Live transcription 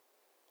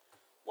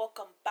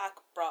Welcome back,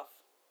 bruv.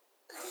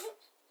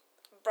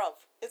 Bruv.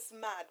 It's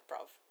mad,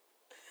 bruv.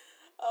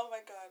 Oh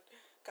my god.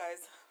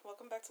 Guys,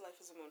 welcome back to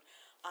Life is a Moon.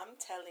 I'm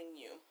telling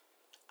you,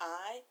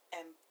 I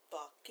am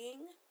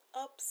fucking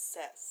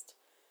obsessed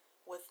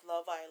with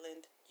Love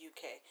Island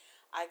UK.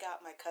 I got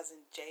my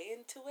cousin Jay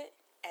into it,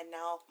 and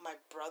now my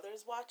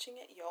brother's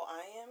watching it. Yo,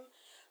 I am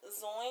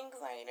so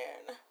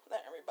excited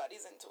that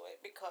everybody's into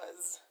it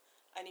because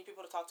I need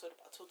people to talk to it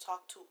about. To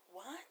talk to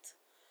what?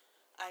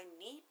 I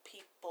need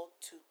people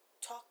to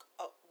talk.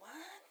 Oh,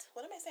 what?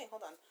 What am I saying?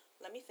 Hold on.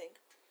 Let me think.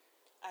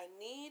 I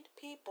need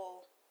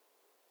people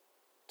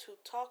to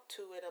talk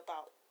to it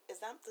about.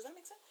 Does that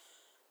make sense?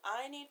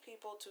 I need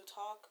people to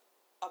talk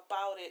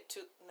about it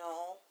to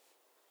no.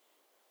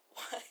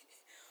 Why?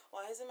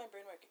 Why isn't my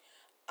brain working?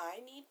 I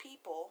need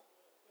people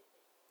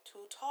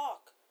to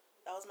talk.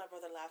 That was my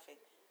brother laughing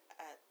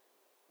at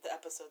the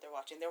episode they're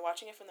watching. They're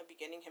watching it from the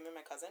beginning, him and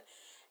my cousin,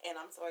 and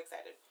I'm so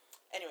excited.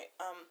 Anyway,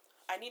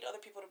 I need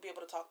other people to be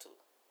able to talk to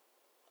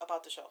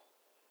about the show.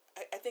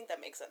 I think that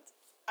makes sense.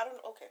 I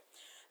don't know. Okay.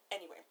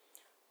 Anyway,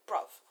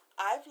 bruv,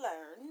 I've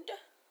learned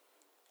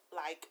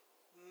like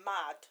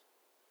mad,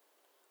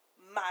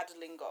 mad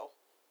lingo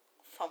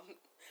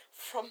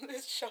from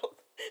this show.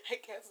 I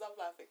can't stop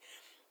laughing.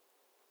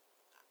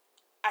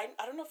 I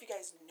don't know if you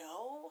guys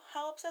know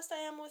how obsessed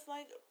I am with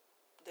like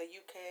the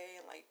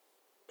UK and like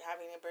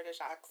having a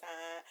British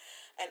accent.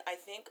 And I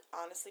think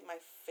honestly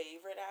my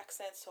favorite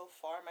accent so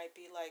far might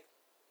be like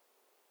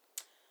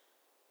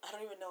I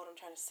don't even know what I'm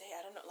trying to say.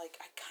 I don't know, like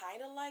I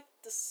kind of like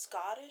the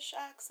Scottish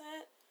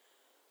accent.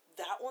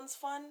 That one's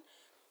fun.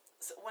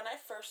 So when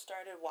I first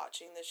started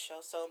watching this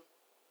show, so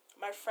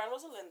my friend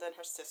Rosalinda and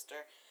her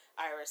sister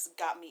Iris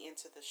got me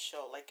into this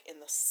show like in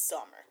the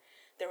summer.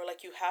 They were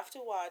like, you have to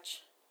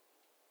watch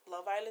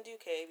Love Island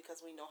UK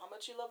because we know how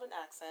much you love an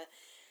accent,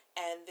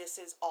 and this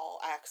is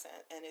all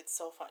accent, and it's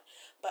so fun.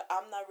 But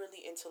I'm not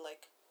really into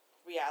like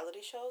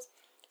reality shows,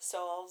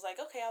 so I was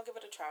like, okay, I'll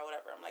give it a try,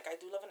 whatever. I'm like, I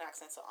do love an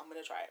accent, so I'm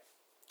gonna try it.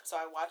 So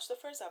I watched the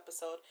first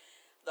episode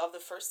of the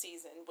first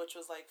season, which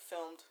was like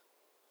filmed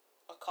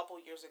a couple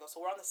years ago. So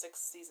we're on the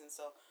sixth season,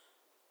 so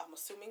I'm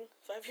assuming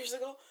 5 years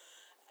ago.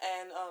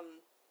 And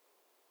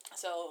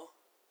so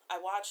I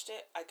watched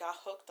it. I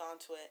got hooked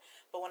onto it.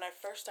 But when I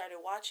first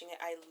started watching it,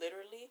 I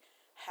literally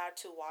had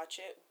to watch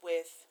it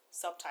with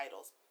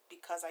subtitles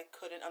because I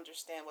couldn't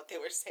understand what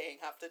they were saying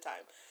half the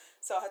time.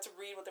 So I had to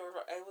read what they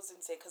were. It was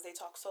insane because they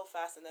talk so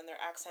fast, and then their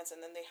accents,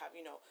 and then they have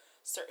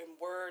certain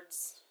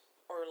words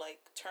or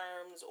like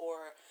terms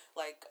or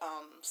like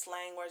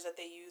slang words that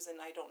they use,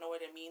 and I don't know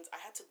what it means. I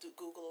had to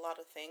Google a lot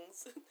of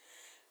things.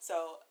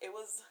 So it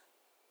was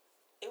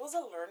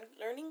a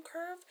learning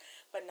curve,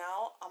 but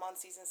now I'm on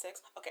season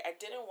 6. Okay, I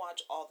didn't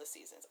watch all the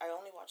seasons. I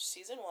only watched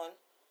season 1,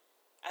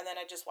 and then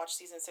I just watched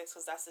season 6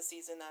 because that's the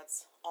season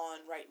that's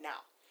on right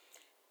now.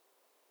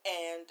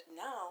 And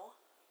now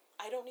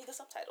I don't need the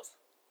subtitles.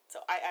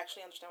 So I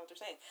actually understand what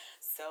they're saying.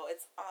 So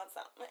it's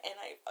awesome. And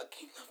I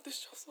fucking love this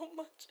show so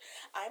much.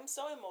 I'm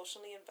so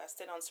emotionally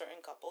invested on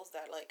certain couples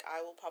that like I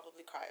will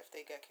probably cry if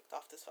they get kicked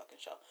off this fucking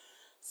show.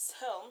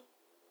 So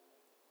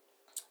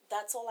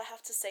that's all I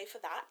have to say for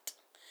that.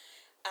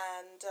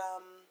 And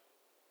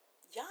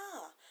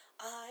yeah,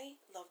 I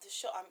love this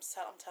show. I'm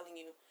telling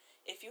you,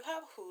 if you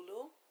have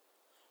Hulu,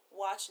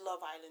 watch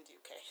Love Island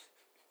UK.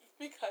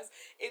 Because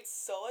it's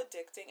so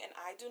addicting, and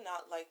I do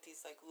not like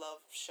these like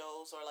love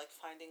shows or like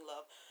finding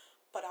love,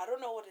 but I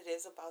don't know what it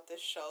is about this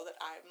show that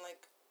I'm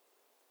like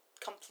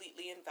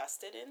completely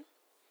invested in.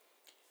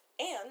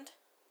 And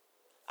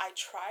I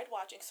tried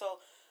watching,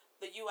 so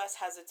the US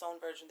has its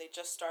own version. They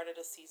just started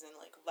a season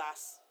like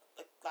last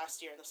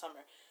year in the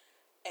summer,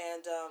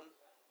 and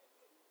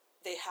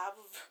they have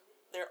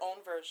their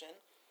own version,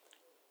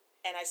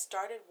 and I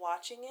started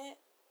watching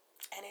it,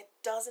 and it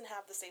doesn't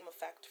have the same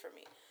effect for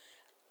me.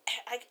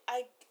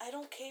 I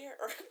don't care.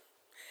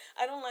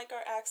 I don't like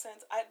our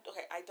accents. I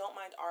don't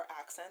mind our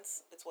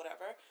accents. It's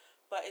whatever,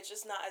 but it's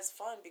just not as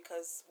fun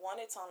because one,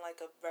 it's on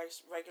like a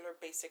regular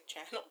basic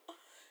channel,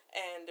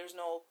 and there's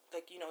no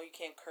like you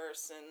can't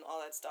curse and all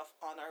that stuff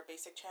on our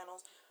basic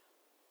channels.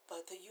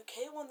 But the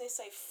UK one, they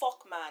say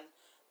fuck man,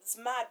 it's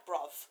mad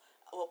bruv.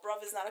 Well,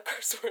 bruv is not a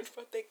curse word,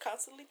 but they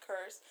constantly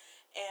curse,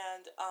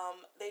 and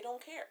they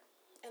don't care,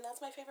 and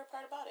that's my favorite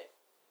part about it.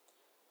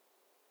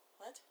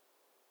 What?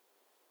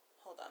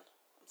 Hold on.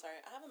 I'm sorry.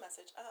 I have a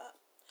message.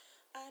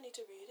 I need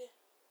to read it.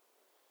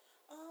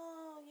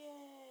 Oh,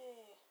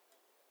 yay.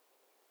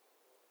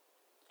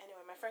 Anyway,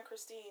 my friend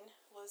Christine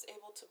was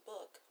able to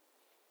book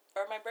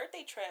for my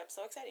birthday trip.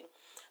 So exciting.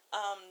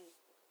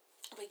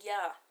 But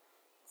yeah.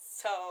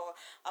 So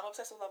I'm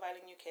obsessed with Love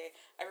Island UK.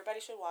 Everybody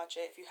should watch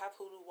it. If you have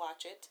Hulu,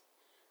 watch it.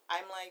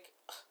 I'm like,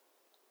 ugh,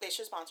 they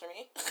should sponsor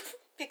me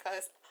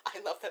because I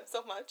love them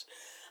so much.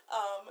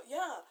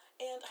 Yeah,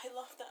 and I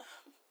love them.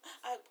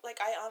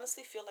 I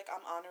honestly feel like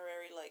I'm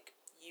honorary like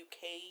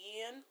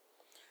UKian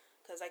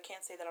because I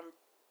can't say that I'm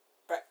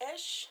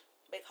British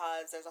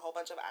because there's a whole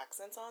bunch of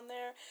accents on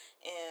there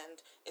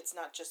and it's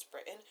not just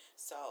Britain.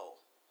 So,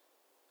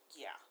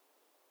 yeah.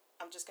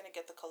 I'm just going to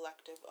get the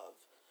collective of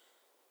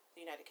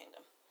the United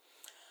Kingdom.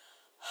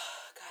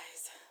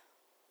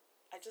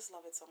 I just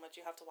love it so much.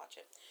 You have to watch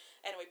it.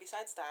 Anyway,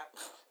 besides that,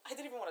 I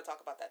didn't even want to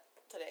talk about that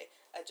today.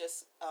 I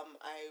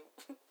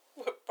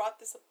what brought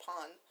this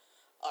upon,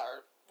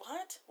 or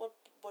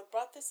what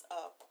brought this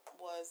up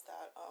was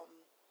that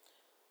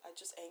I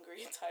just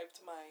angry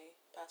typed my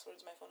password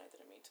into my phone. I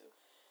didn't mean to.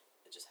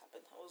 It just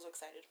happened. I was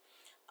excited.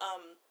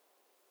 Um,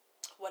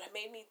 what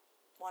made me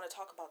want to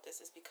talk about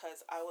this is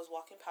because I was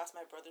walking past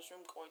my brother's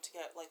room going to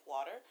get like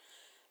water,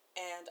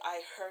 and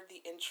I heard the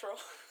intro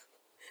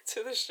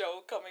to the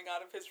show coming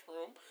out of his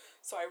room.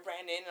 So I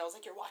ran in and I was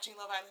like, "You're watching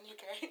Love Island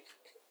UK?"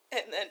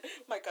 And then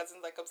my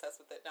cousin's like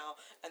obsessed with it now.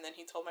 And then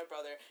he told my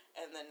brother,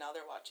 and then now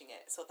they're watching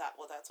it. So that's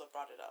what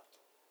brought it up.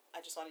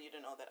 I just wanted you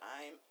to know that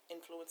I'm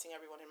influencing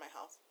everyone in my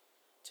house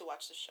to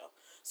watch this show.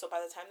 So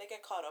by the time they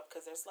get caught up,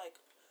 because there's like,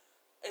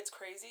 it's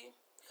crazy.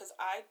 Because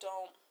I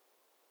don't.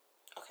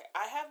 Okay,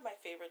 I have my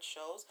favorite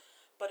shows,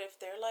 but if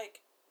they're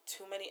like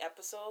too many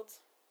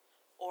episodes,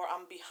 or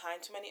I'm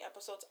behind too many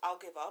episodes, I'll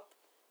give up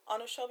on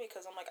a show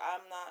because I'm like,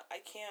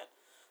 I can't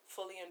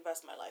fully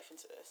invest my life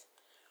into this.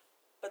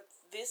 But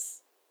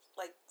this,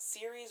 like,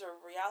 series or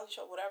reality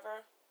show,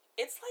 whatever,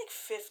 it's like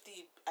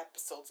 50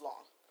 episodes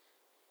long.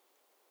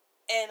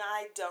 And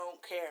I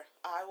don't care.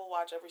 I will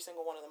watch every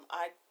single one of them.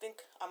 I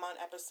think I'm on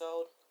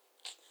episode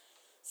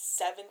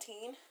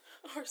 17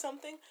 or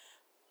something.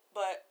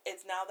 But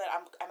it's now that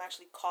I'm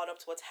actually caught up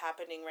to what's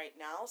happening right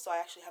now. So I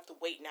actually have to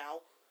wait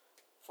now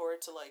for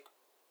it to, like,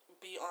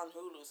 be on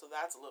Hulu. So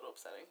that's a little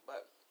upsetting.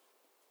 But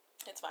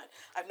it's fine.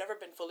 I've never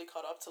been fully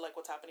caught up to, like,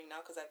 what's happening now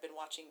because I've been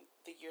watching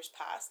the years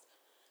past.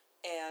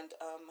 And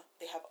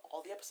they have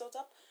all the episodes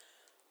up.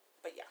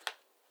 But yeah.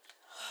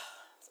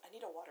 I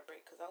need a water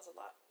break because that was a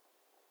lot.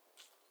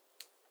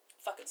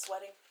 Fucking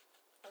sweating.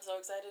 I'm so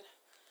excited.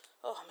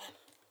 Oh, man.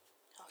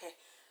 Okay.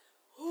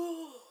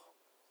 Whew.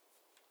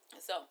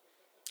 So,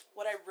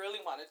 what I really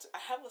wanted to... I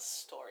have a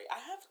story. I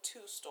have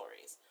two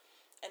stories.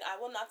 And I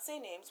will not say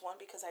names. One,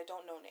 because I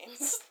don't know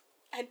names.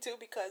 And two,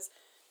 because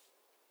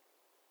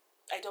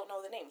I don't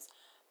know the names.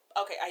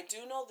 Okay, I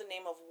do know the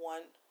name of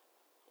one...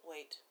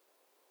 Wait.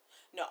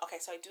 No, okay,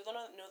 so I do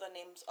know the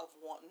names of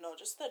one... No,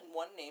 just the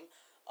one name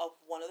of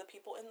one of the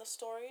people in the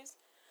stories.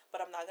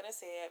 But I'm not going to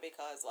say it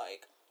because,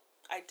 like...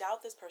 I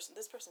doubt this person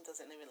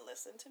doesn't even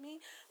listen to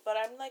me. But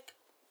I'm like...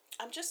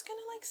 I'm just going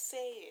to, like,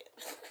 say it.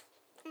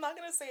 I'm not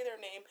going to say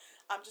their name.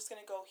 I'm just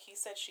going to go, he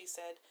said, she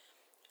said,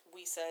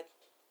 we said,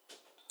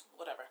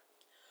 whatever.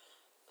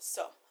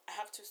 So, I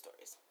have two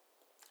stories.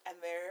 And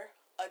they're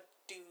a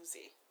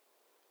doozy.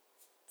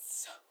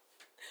 So,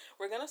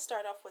 we're going to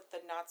start off with the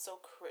not so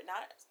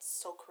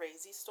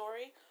crazy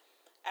story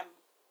and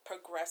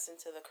progress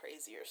into the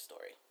crazier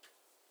story.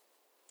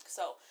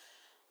 So,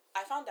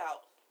 I found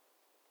out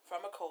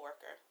from a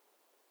coworker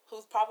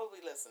who's probably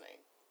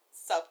listening.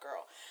 Sup,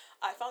 girl.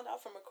 I found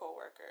out from a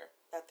coworker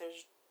that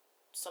there's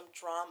some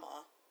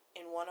drama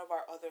in one of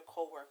our other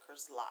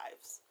coworkers'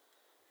 lives,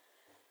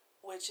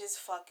 which is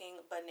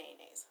fucking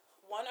bananas.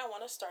 One, I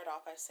want to start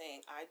off by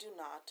saying I do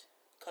not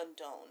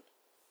condone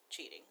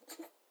cheating.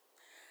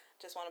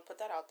 Just want to put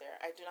that out there.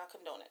 I do not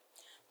condone it.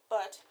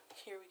 But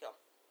here we go.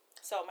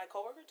 So my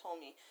coworker told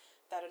me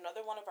that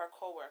another one of our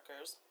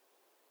coworkers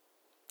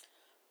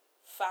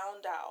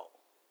found out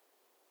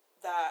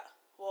that,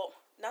 well,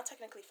 not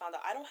technically found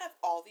out. I don't have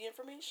all the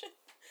information.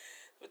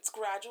 It's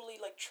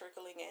gradually like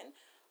trickling in.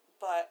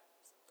 But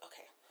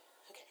okay.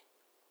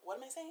 What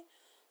am I saying?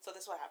 So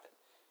this is what happened.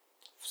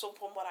 So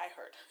from what I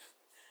heard,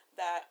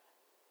 that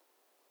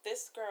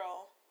this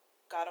girl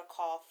got a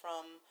call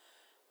from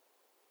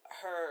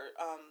her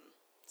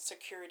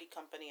security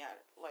company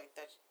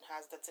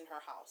that's in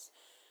her house,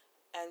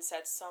 and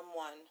said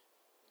someone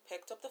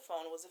picked up the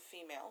phone, was a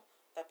female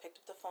that picked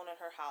up the phone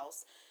at her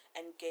house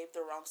and gave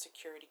the wrong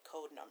security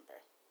code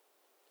number.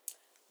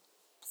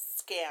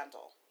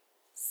 Scandal.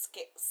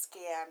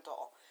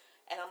 Scandal.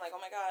 And I'm like,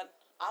 oh my god.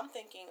 I'm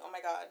thinking, oh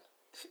my god,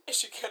 is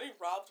she getting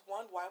robbed?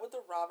 One, why would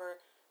the robber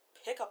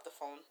pick up the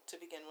phone to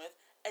begin with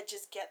and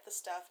just get the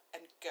stuff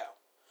and go?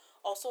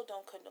 Also,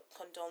 don't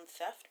condone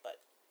theft,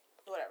 but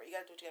whatever. You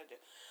gotta do what you gotta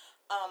do.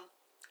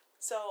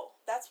 So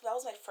that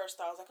was my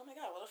first thought. I was like, oh my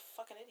god, what a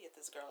fucking idiot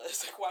this girl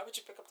is. Like, why would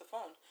you pick up the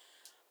phone?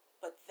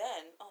 But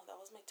then, oh, that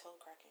was my toe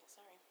cracking.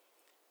 Sorry.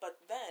 But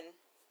then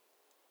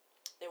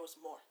there was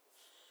more.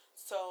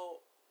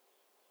 So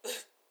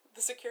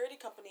the security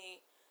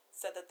company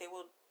said that they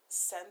will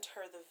send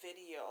her the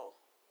video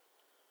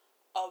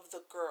of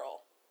the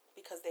girl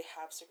because they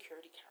have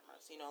security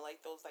cameras,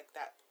 like those, like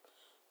that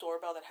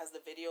doorbell that has the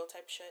video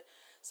type shit.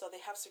 So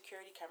they have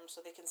security cameras, so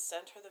they can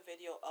send her the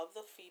video of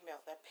the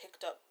female that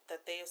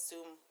they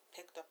assume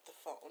picked up the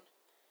phone.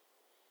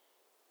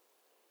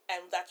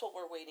 And that's what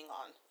we're waiting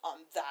on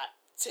that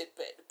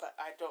tidbit, but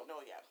I don't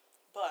know yet.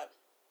 But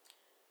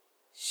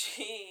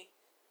she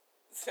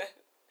said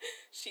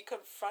she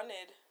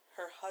confronted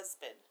her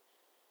husband.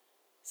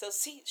 So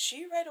see,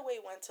 she right away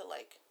went to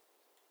like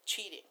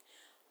cheating.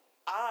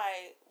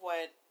 I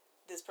went,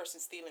 this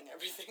person's stealing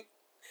everything.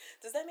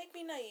 Does that make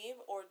me naive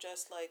or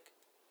just like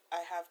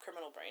I have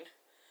criminal brain?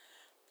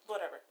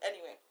 Whatever.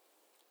 Anyway,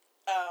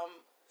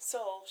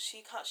 So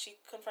she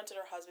confronted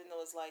her husband and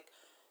was like,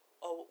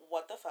 "Oh,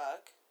 what the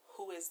fuck?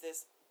 Who is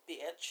this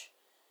bitch?"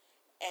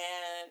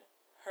 And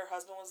her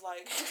husband was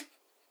like,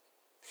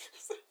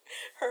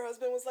 her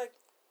husband was like,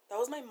 "That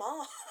was my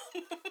mom."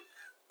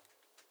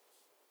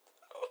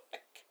 Oh my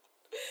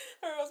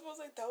god. Her husband was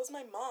like, "That was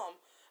my mom,"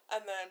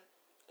 and then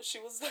she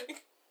was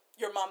like,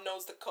 "Your mom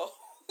knows the code."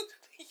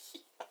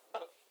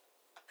 Yeah.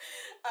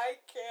 I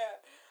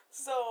can't.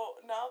 So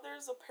now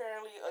there's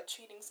apparently a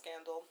cheating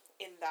scandal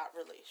in that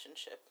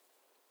relationship.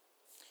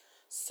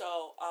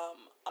 So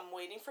I'm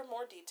waiting for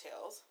more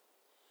details,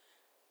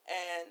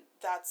 and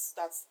that's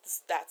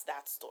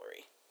that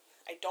story.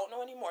 I don't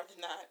know any more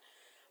than that,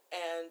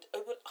 and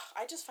it would.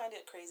 I just find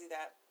it crazy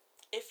that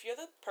if you're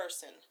the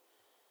person,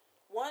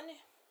 one,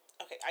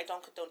 okay, I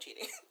don't condone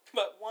cheating,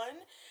 but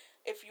one,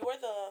 if you're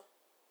the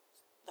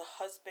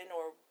husband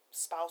or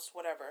spouse,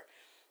 whatever,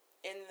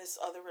 in this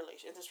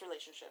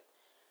relationship,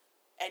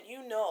 and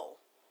you know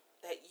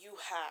that you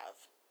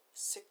have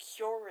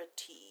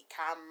security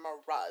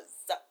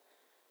cameras,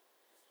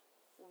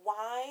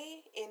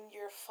 why in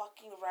your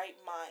fucking right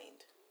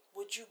mind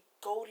would you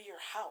go to your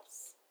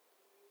house?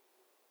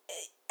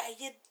 Are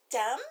you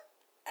dumb?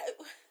 I,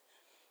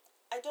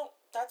 I don't.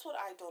 That's what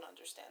I don't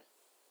understand.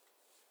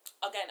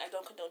 Again, I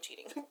don't condone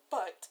cheating,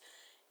 but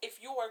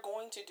if you are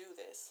going to do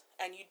this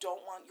and you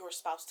don't want your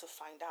spouse to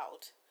find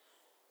out,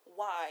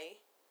 why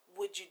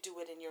would you do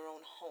it in your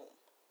own home?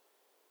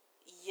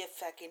 You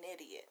fucking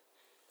idiot.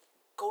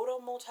 Go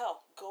to a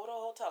motel. Go to a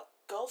hotel.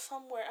 Go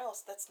somewhere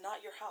else that's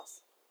not your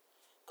house.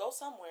 Go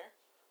somewhere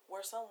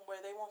where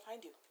they won't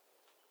find you.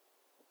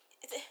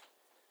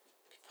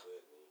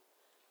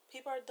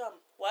 People are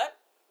dumb. What?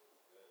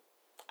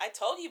 I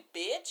told you,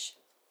 bitch.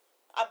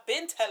 I've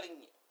been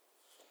telling you.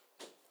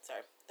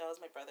 Sorry, that was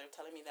my brother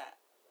telling me that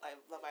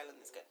Love Island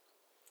is good.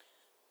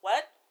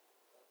 What?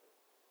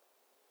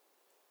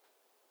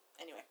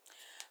 Anyway,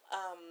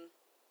 um,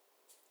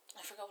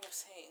 I forgot what I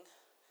was saying.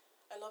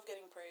 I love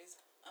getting praise.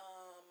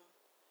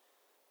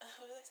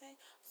 What was I saying?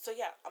 So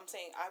yeah, I'm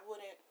saying I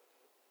wouldn't.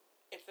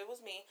 If it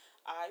was me,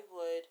 I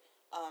would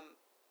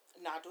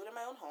not do it in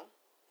my own home.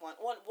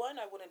 One,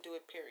 I wouldn't do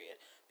it. Period.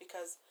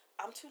 Because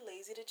I'm too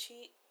lazy to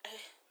cheat.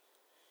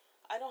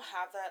 I don't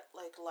have that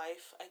like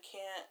life. I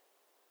can't.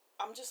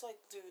 I'm just like,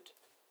 dude,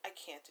 I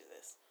can't do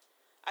this.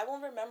 I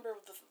won't remember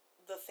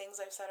the things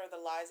I've said or the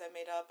lies I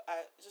made up.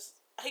 I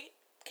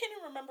can't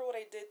even remember what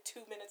I did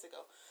 2 minutes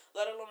ago.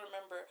 Let alone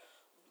remember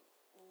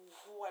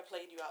who I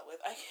played you out with.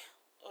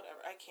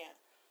 Whatever. I can't.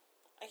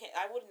 I can't.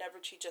 I would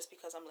never cheat just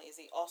because I'm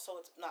lazy. Also,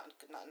 it's not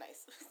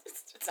nice.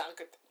 It's not a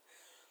good thing.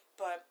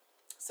 But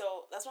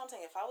so that's what I'm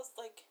saying. If I was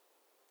like,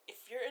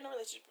 if you're in a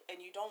relationship and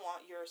you don't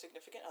want your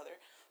significant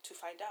other to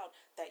find out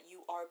that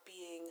you are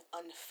being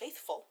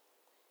unfaithful,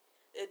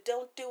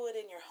 don't do it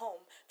in your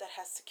home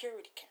that has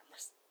security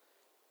cameras.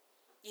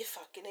 You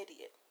fucking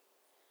idiot.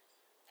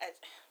 And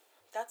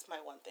that's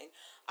my one thing.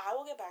 I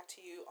will get back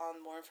to you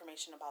on more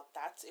information about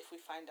that if we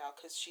find out,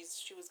 because she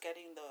was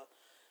getting the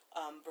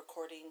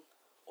recording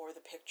or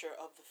the picture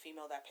of the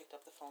female that picked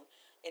up the phone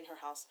in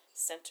her house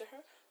sent to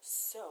her.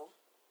 So,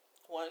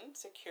 one,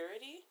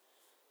 security.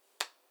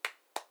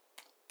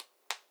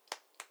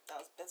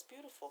 That's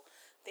beautiful.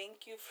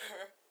 Thank you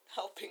for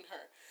helping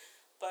her.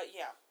 But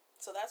yeah,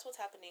 so that's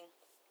what's happening.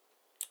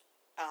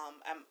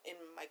 I'm in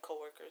my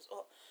coworkers.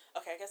 Oh,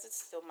 okay. I guess it's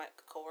still my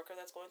coworker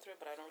that's going through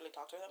it, but I don't really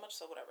talk to her that much,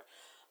 so whatever.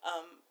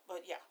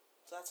 But yeah,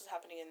 so that's what's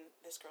happening in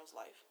this girl's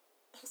life.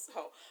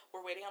 So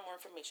we're waiting on more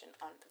information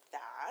on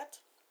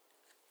that.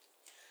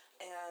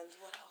 And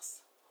what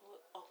else?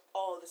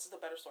 Oh, this is the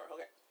better story.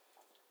 Okay,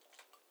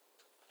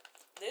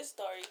 this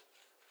story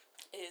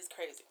is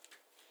crazy.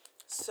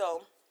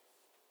 So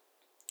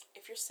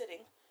if you're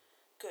sitting,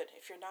 good.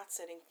 If you're not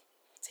sitting,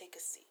 take a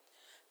seat.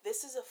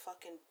 This is a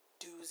fucking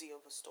doozy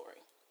of a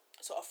story.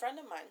 So a friend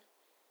of mine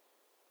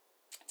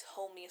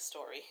told me a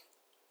story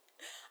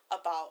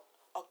about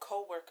a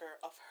coworker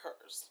of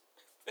hers.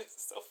 This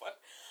is so fun.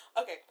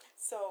 Okay,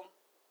 so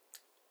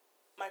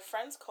my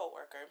friend's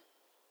coworker.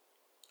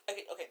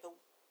 Okay. The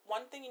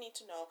one thing you need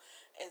to know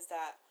is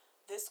that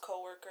this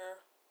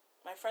coworker,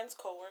 my friend's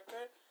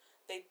coworker,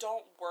 they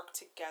don't work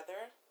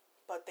together,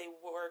 but they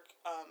work.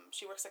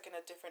 She works like in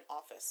a different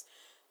office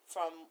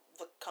from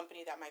the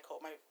company that my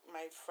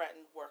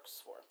friend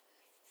works for.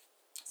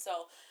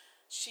 So,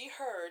 she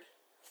heard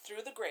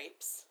through the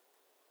grapes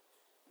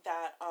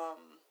that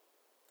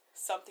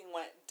something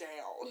went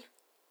down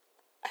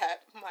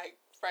at my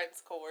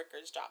friend's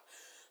coworker's job.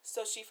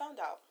 So she found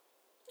out.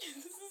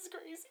 This is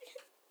crazy.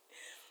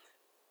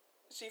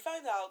 She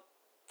found out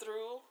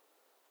through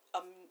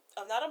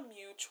not a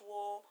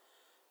mutual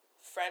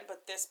friend,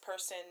 but this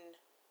person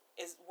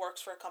is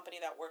works for a company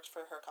that works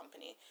for her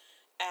company,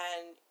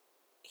 and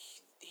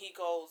he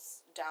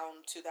goes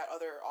down to that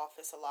other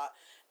office a lot,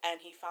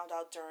 and he found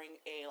out during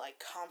a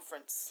like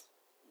conference,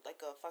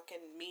 like a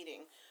fucking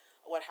meeting,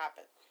 what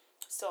happened.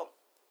 So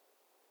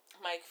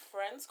my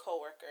friend's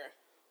coworker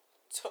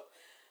took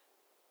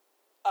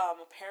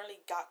apparently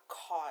got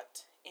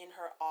caught in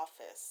her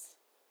office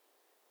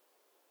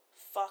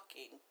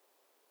fucking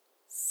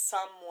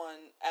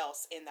someone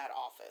else in that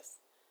office.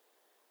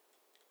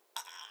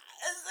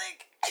 It's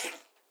like,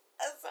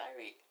 I'm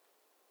sorry.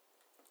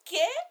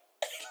 Get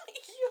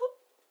you.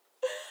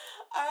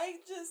 I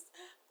just,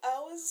 I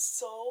was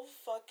so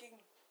fucking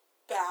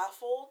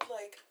baffled.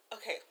 Like,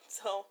 okay,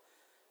 so,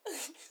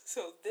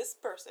 so this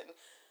person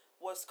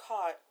was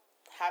caught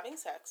having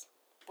sex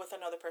with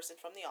another person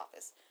from the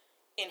office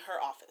in her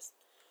office.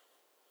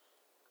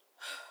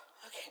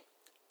 Okay.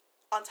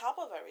 On top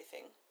of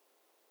everything,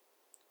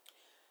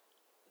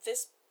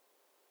 this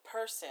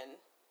person,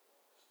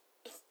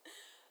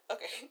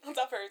 okay, on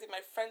top of everything,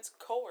 my friend's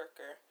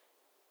coworker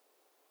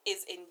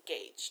is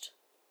engaged.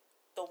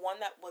 The one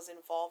that was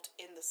involved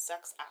in the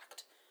sex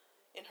act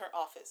in her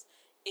office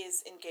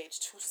is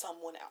engaged to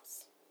someone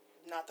else,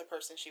 not the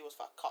person she was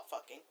caught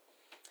fucking.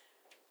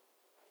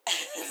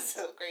 It's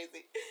so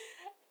crazy.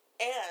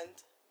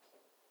 And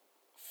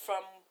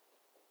from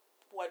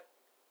what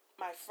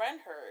my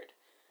friend heard,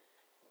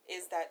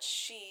 is that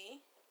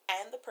she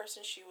and the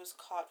person she was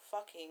caught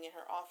fucking in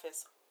her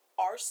office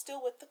are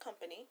still with the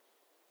company,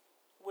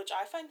 which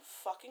I find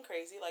fucking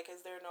crazy. Like,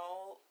 is there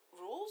no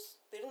rules?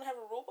 They don't have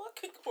a rule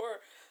book or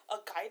a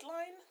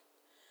guideline?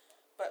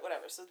 But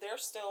whatever. So they're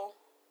still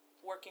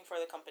working for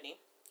the company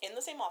in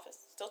the same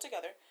office, still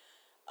together.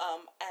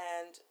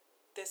 And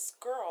this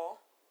girl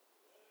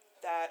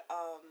that,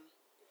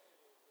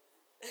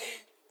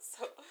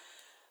 so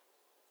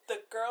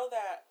the girl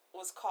that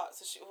was caught,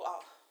 so she,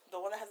 the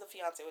one that has the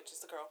fiance, which is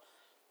the girl,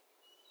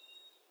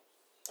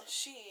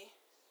 she,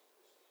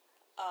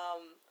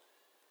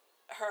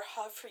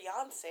 her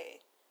fiance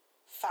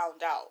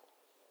found out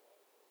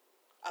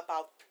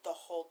about the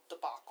whole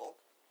debacle,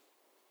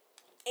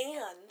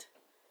 and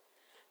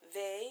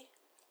they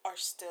are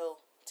still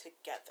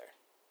together.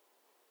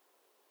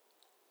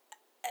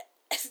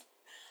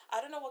 I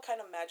don't know what kind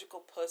of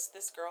magical puss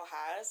this girl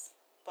has,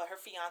 but her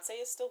fiance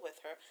is still with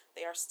her.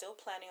 They are still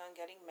planning on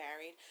getting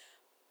married,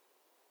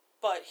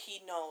 but he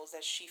knows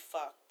that she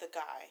fucked the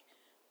guy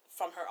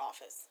from her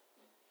office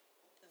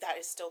that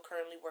is still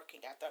currently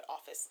working at that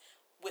office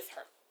with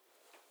her.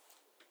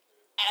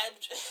 And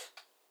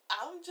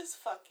I'm just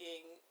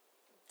fucking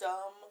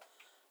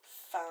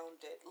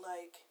dumbfounded.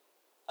 Like,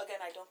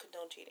 again, I don't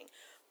condone cheating,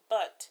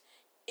 but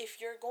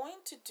if you're going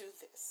to do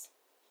this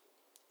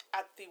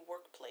at the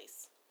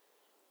workplace,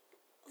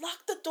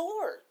 lock the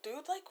door,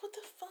 dude. Like, what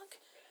the fuck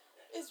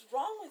is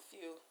wrong with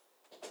you?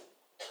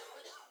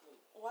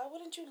 Why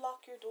wouldn't you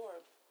lock your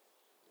door?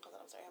 Hold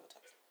on, I'm sorry, I have a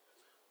text.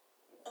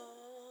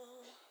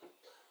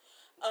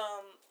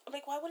 I'm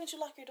like, why wouldn't you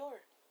lock your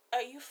door?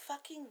 Are you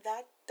fucking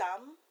that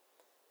dumb?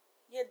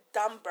 You're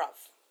dumb,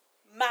 bruv.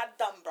 Mad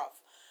dumb, bruv.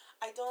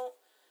 I don't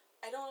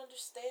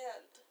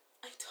understand.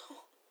 I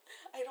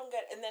don't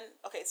get it. And then,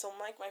 okay, so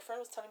my friend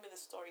was telling me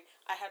this story.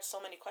 I had so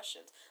many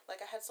questions.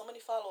 Like, I had so many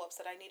follow-ups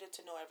that I needed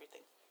to know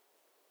everything.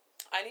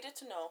 I needed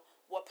to know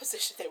what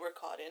position they were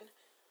caught in,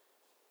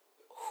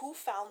 who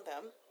found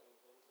them,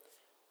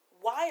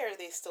 why are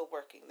they still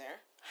working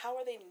there,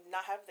 have they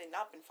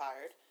not been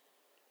fired,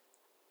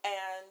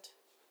 and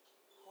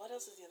what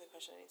else is the other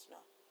question I need to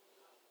know?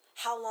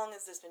 How long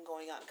has this been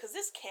going on? Because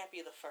this can't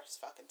be the first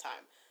fucking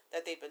time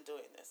that they've been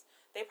doing this.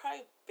 They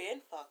probably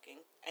been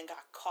fucking and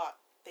got caught.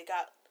 They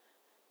got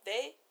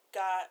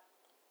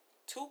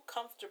too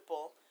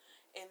comfortable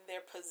in their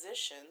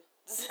position,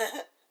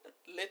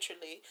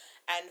 literally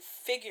and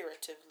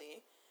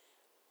figuratively,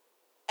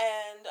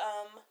 and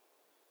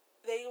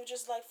they were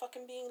just like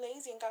fucking being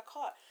lazy and got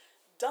caught.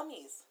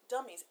 Dummies.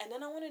 And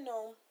then I want to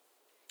know,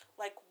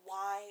 like,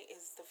 why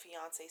is the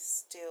fiance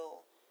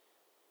still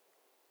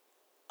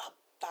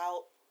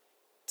about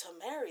to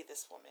marry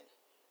this woman?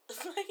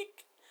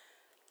 Like,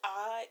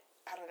 I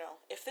don't know.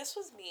 If this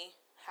was me,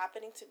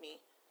 happening to me,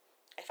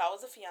 if I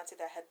was a fiance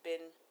that had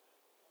been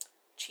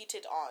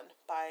cheated on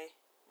by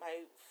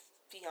my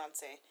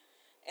fiance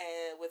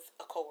and with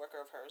a coworker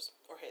of hers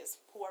or his,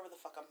 whoever the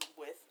fuck I'm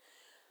with,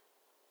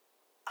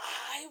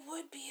 I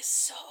would be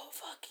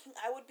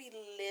I would be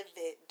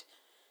livid,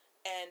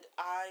 and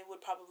I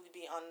would probably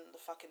be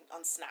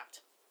on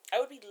Snapped. I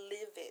would be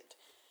livid,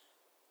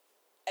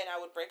 and I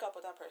would break up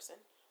with that person.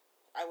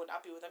 I would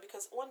not be with them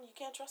because, one, you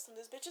can't trust them.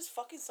 This bitch is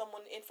fucking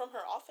someone in from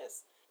her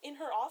office. In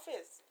her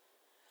office.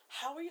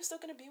 How are you still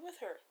gonna be with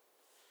her?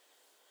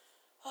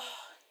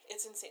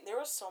 It's insane. There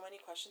were so many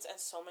questions and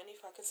so many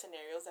fucking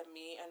scenarios that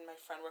me and my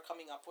friend were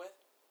coming up with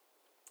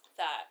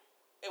that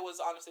it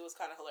was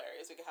kind of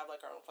hilarious. We could have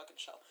like our own fucking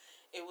show.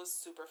 It was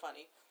super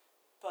funny.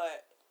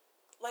 But,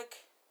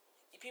 like,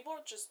 people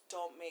just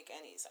don't make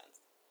any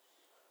sense.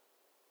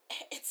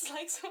 It's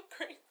like some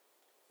crazy.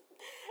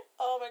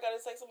 Oh my god,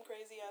 it's like some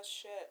crazy ass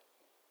shit.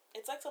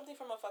 It's like something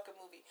from a fucking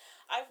movie.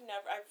 I've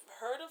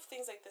heard of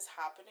things like this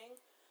happening,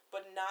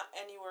 but not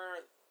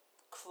anywhere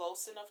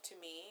close enough to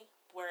me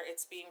where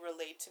it's being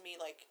relayed to me,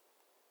 like,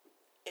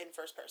 in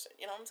first person.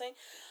 You know what I'm saying?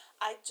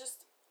 I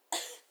just,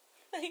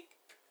 like,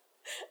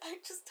 I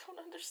just don't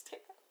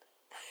understand.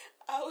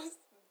 I was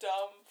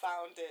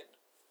dumbfounded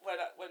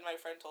when my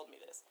friend told me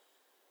this.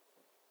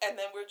 And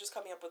then we're just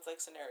coming up with,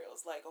 like,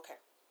 scenarios. Like,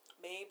 okay,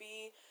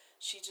 Maybe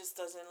she just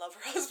doesn't love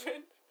her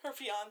husband, her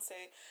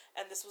fiance,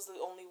 and this was the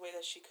only way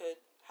that she could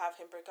have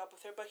him break up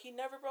with her. But he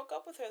never broke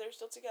up with her. They're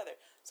still together.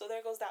 So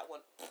there goes that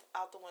one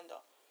out the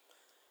window.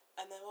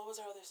 And then what was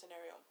our other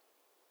scenario?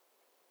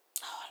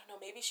 Oh, I don't know.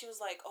 Maybe she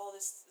was like, "Oh,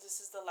 this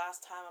is the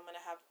last time I'm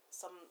gonna have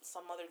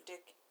some other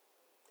dick,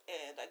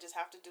 and I just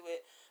have to do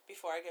it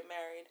before I get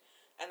married,"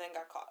 and then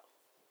got caught.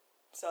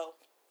 So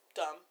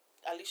dumb.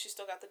 At least she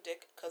still got the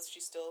dick because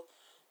she's still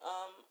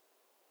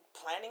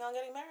planning on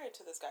getting married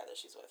to this guy that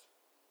she's with.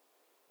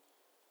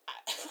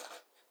 I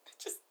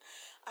just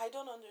I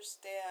don't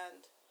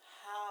understand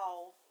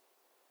how.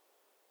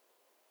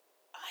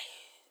 I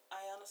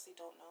I honestly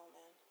don't know,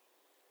 man.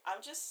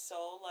 I'm just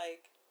so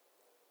like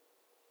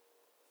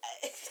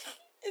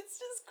it's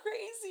just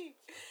crazy.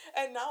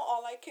 And now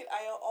all I can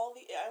I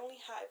only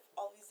have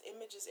all these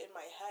images in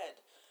my head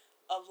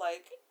of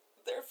like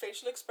their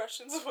facial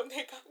expressions when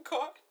they got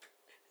caught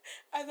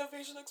and the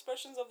facial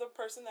expressions of the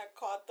person that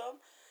caught them.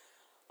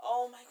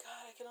 Oh my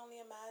god, I can only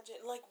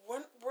imagine. Like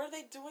were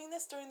they doing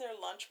this during their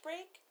lunch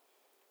break?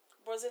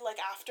 Was it like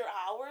after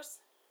hours?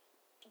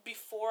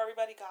 Before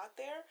everybody got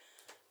there?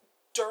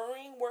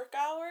 During work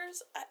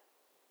hours?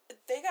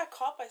 They got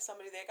caught by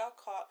somebody. They got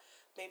caught.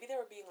 Maybe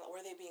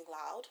were they being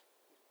loud?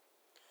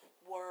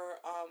 Were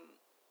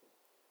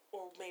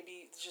or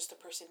maybe just the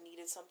person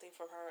needed something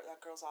from that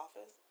girl's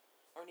office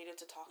or needed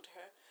to talk to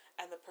her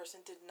and the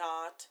person did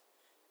not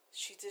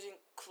she didn't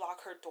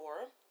lock her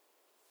door.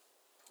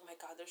 Oh my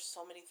god, there's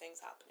so many things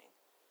happening.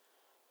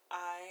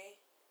 I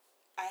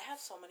I have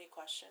so many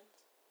questions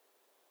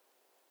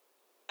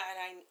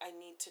and I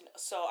need to know.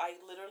 So I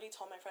literally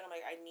told my friend, I'm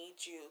like, I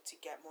need you to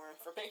get more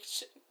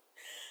information.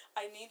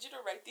 I need you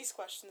to write these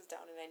questions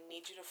down and I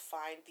need you to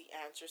find the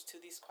answers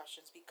to these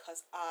questions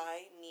because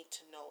I need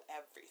to know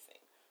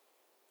everything.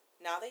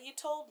 Now that you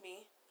told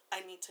me,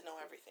 I need to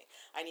know everything.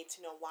 I need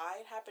to know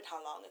why it happened,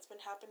 how long it's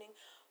been happening,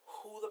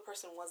 who the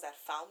person was that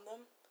found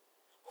them,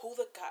 who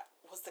the guy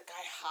was, the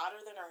guy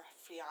hotter than her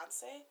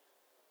fiance?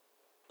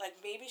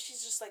 Like maybe she's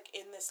just like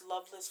in this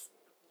loveless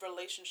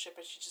relationship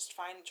and she's just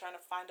trying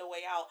to find a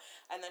way out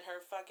and then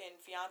her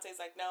fucking fiance's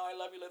like, "No, I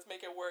love you, let's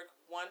make it work."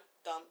 One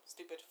dumb,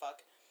 stupid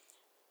fuck.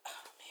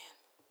 Oh man.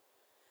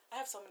 I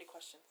have so many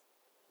questions.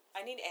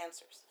 I need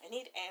answers. I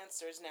need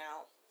answers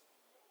now.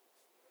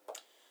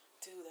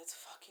 Dude, that's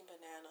fucking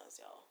bananas,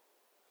 yo.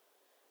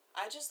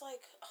 I just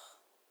like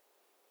ugh,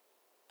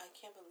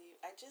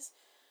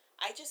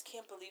 I just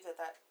can't believe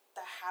that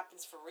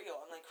happens for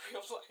real in like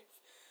real life.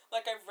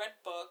 Like I've read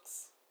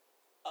books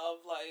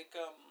of like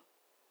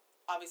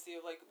obviously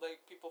of like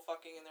people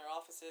fucking in their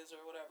offices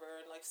or whatever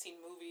and like seen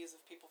movies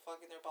of people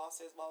fucking their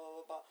bosses blah blah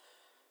blah blah.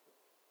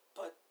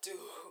 But dude,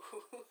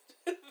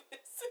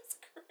 this is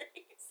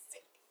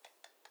crazy.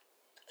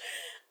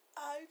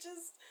 I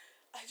just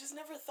I just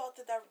never thought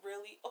that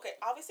really okay,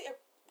 obviously it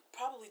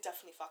probably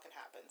definitely fucking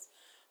happens.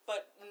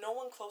 But no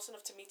one close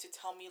enough to me to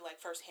tell me like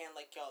firsthand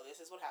like, "Yo, this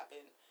is what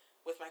happened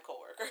with my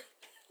coworker."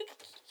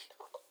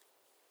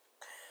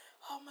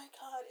 Oh my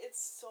god, it's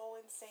so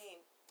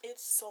insane.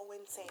 It's so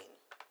insane.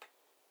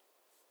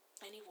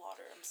 I need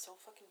water. I'm so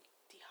fucking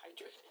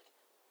dehydrated.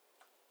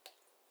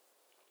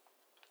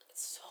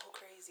 It's so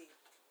crazy.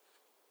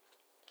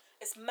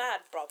 It's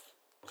mad, bruv.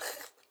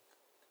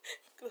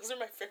 Those are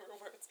my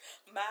favorite words.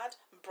 Mad,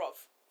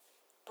 bruv.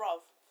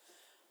 Bruv.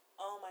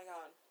 Oh my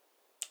god.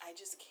 I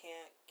just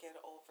can't get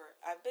over.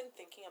 I've been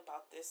thinking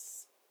about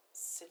this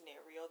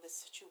scenario, this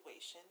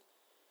situation,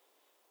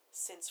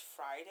 since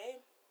Friday,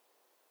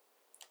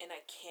 and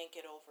I can't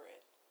get over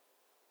it.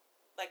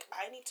 Like,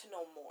 I need to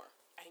know more.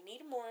 I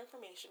need more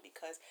information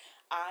because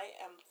I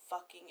am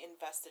fucking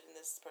invested in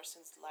this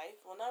person's life.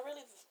 Well, not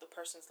really the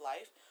person's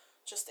life,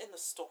 just in the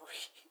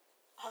story.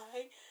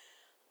 I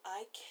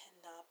I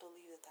cannot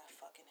believe that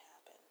fucking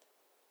happened.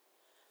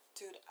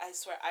 Dude, I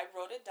swear I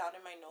wrote it down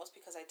in my notes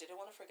because I didn't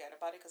want to forget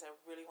about it because I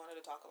really wanted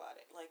to talk about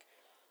it. Like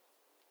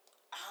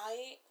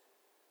I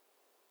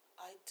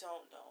I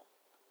don't know.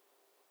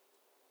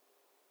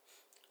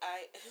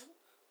 I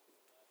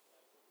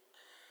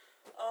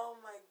oh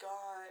my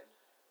god.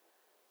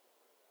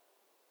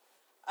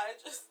 I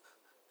just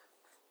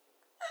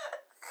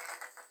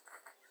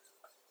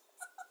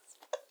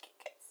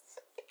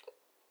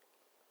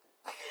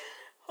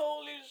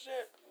holy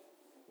shit.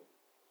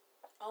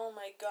 Oh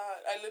my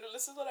god. I literally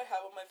this is what I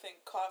have on my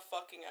thing, caught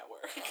fucking at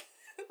work.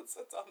 It's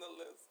on the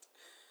list.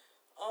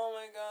 Oh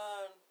my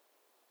god.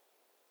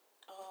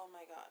 Oh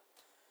my god.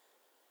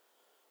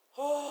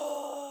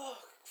 Oh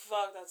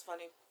fuck, that's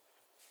funny.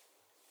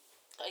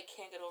 I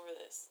can't get over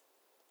this.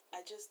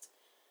 I just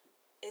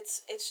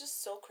it's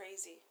just so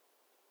crazy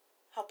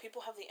how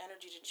people have the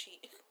energy to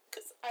cheat.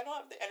 Cause I don't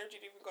have the energy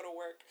to even go to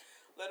work,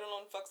 let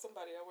alone fuck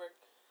somebody at work.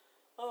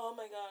 Oh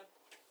my god,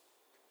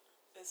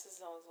 this is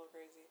so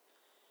crazy.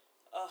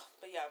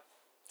 But yeah,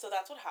 so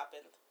that's what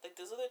happened. Like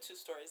those are the two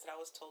stories that I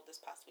was told this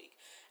past week,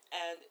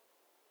 and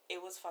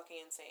it was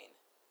fucking insane.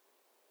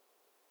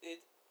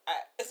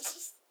 It's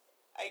just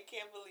I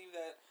can't believe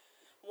that.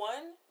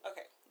 One,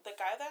 okay, the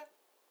guy that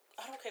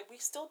okay, we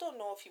still don't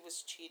know if he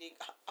was cheating.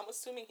 I'm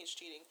assuming he's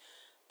cheating,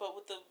 but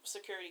with the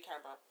security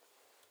camera,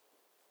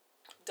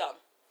 dumb,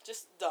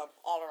 just dumb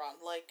all around.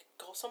 Like,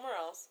 go somewhere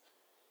else,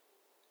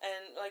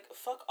 and like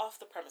fuck off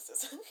the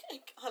premises.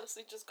 Like,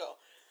 honestly, just go.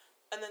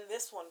 And then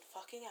this one,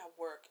 fucking at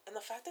work, and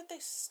the fact that they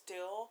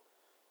still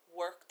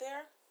work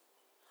there.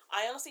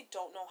 I honestly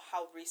don't know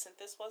how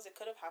recent this was. It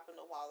could have happened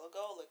a while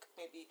ago, like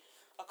maybe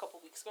a couple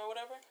weeks ago or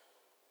whatever.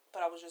 But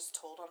I was just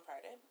told on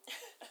Friday.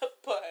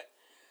 But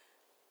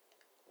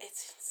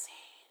it's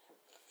insane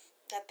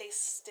that they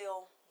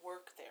still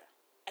work there.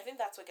 I think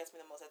that's what gets me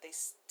the most, that they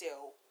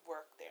still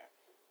work there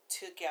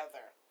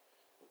together.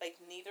 Like,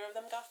 neither of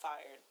them got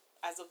fired.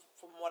 As of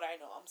from what I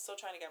know, I'm still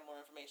trying to get more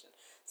information.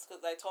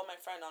 Because I told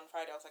my friend on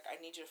Friday, I was like, I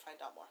need you to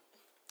find out more,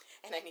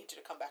 and I need you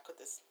to come back with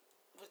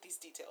these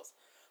details.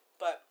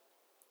 But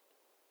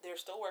they're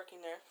still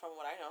working there, from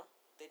what I know.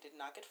 They did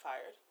not get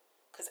fired,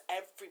 because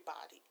every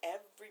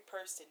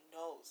person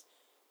knows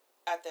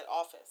at that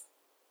office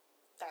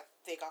that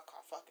they got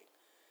caught fucking.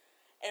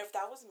 And if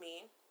that was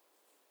me,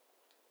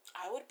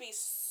 I would be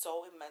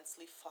so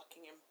immensely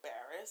fucking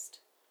embarrassed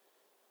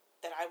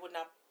that I would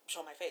not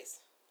show my face.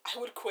 I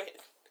would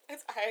quit.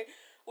 I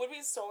would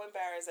be so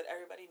embarrassed that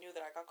everybody knew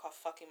that I got caught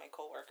fucking my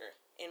coworker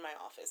in my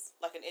office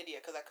like an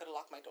idiot because I could have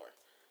locked my door.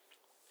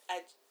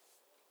 I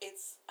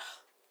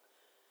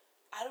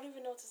don't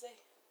even know what to say.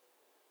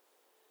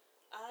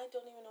 I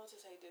don't even know what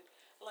to say, dude.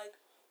 Like,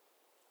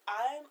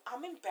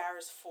 I'm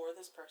embarrassed for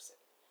this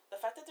person. The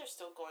fact that they're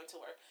still going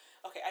to work.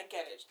 Okay, I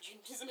get it.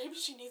 Maybe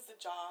she needs the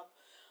job,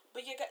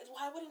 but you guys,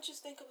 why wouldn't you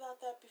think about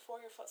that before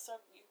you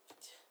start?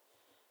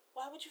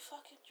 Why would you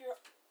fuck your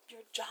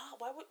job?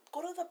 Why would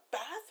go to the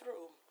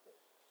bathroom?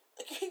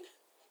 Like,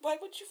 why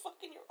would you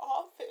fuck in your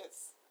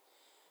office?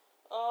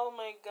 Oh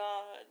my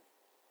god.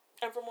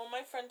 And from what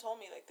my friend told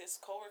me, like, this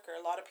coworker,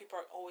 a lot of people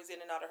are always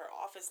in and out of her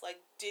office.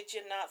 Like, did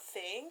you not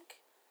think?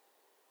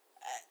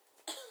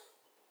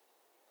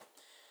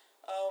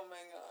 Oh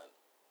my god.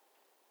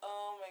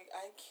 Oh my,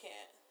 I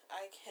can't.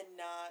 I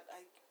cannot.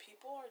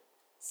 People are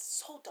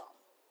so dumb.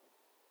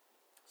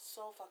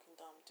 So fucking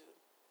dumb, dude.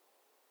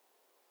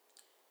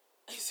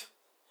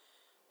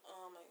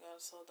 Oh my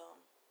god, so dumb.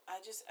 I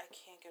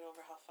can't get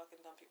over how fucking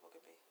dumb people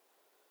can be.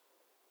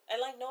 And,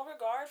 like, no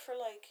regard for,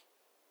 like,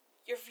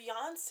 your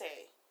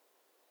fiance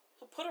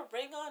who put a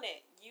ring on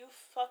it. He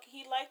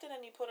liked it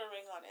and he put a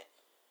ring on it.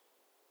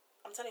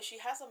 I'm telling you, she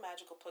has a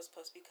magical puss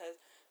because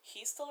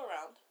he's still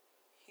around.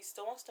 He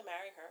still wants to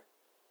marry her.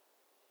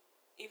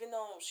 Even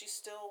though she's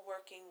still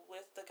working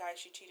with the guy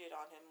she cheated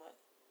on him with.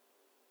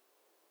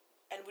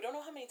 And we don't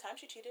know how many times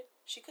she cheated.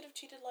 She could have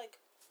cheated,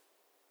 like,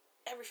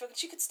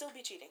 she could still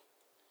be cheating.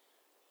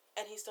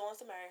 And he still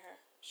wants to marry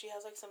her. She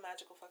has, like, some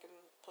magical fucking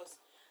puss.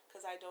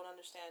 Because I don't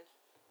understand.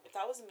 If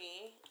that was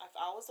me, if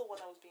I was the one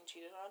that was being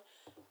cheated on,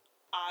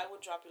 I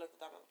would drop you like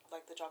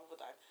the drop of a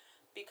dime.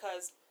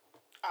 Because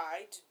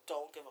I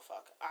don't give a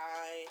fuck.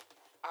 I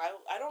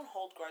don't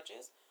hold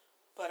grudges,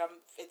 but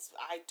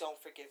I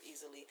don't forgive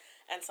easily.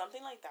 And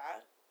something like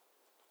that,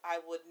 I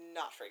would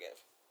not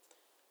forgive.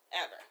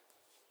 Ever.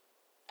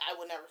 I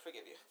would never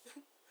forgive you.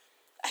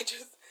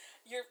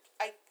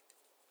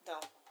 No.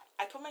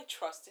 I put my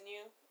trust in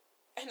you,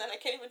 and then I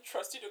can't even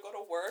trust you to go to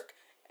work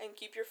and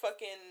keep your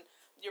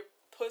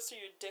puss or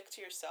your dick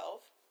to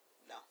yourself.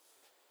 No.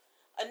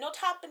 Not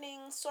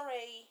happening,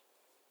 sorry.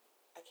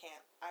 I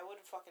can't. I would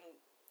have fucking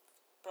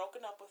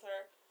broken up with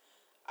her.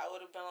 I would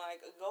have been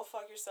like, go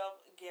fuck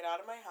yourself, get out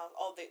of my house.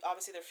 Oh,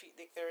 obviously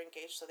they're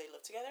engaged, so they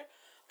live together.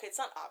 Okay,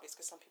 it's not obvious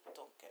because some people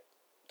don't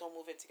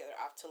move in together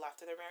till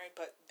after they're married,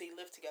 but they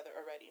live together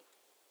already.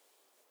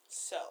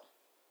 So,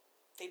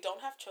 they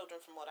don't have children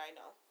from what I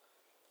know.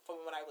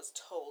 From what I was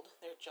told,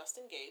 they're just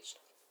engaged.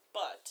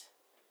 But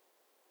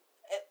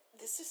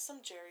this is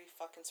some Jerry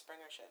fucking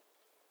Springer shit.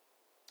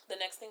 The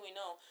next thing we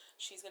know,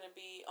 she's gonna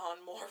be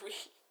on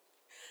Maury,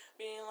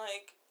 being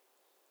like,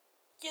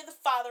 "You're the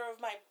father of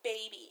my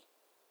baby,"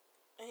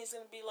 and he's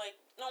gonna be like,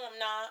 "No, I'm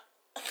not."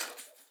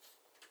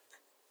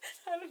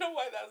 I don't know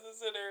why that's the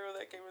scenario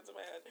that came into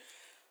my head.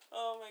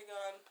 Oh my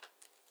god.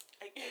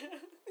 I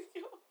cannot.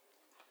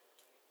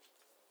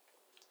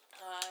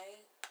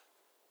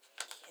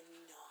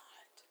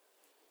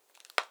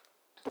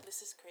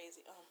 This is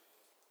crazy.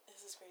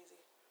 This is crazy.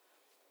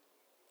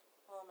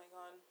 Oh my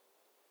god.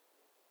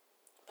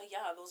 But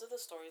yeah, those are the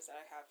stories that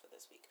I have for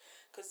this week.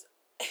 Because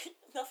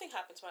nothing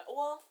happened to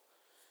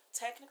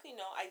technically,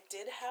 no. I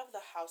did have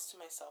the house to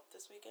myself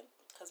this weekend.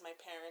 Because my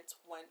parents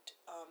went,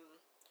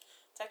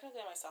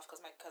 technically myself,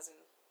 because my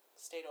cousin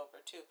stayed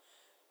over too.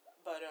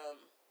 But,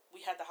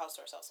 we had the house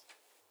to ourselves.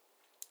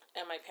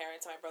 And my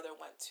parents and my brother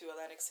went to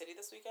Atlantic City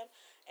this weekend.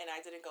 And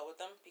I didn't go with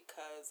them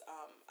because,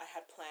 I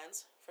had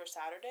plans for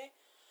Saturday.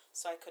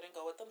 So I couldn't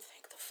go with them.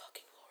 Thank the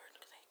fucking Lord.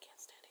 Because I can't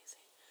stand AC.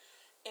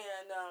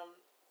 And,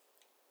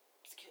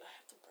 excuse me, I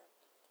have to burp.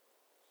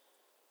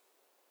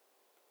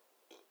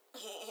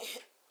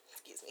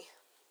 Excuse me.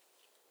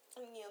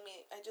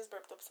 Yummy. I just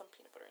burped up some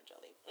peanut butter and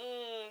jelly.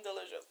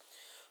 Delicious.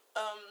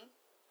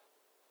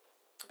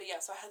 But But yeah,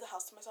 so I had the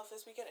house to myself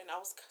this weekend, and I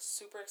was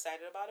super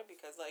excited about it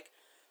because, like,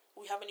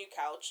 we have a new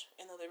couch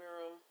in the living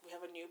room. We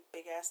have a new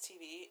big ass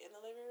TV in the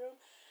living room,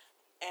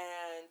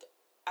 and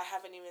I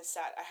hadn't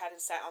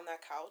sat on that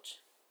couch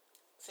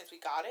since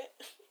we got it.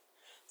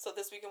 So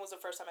this weekend was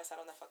the first time I sat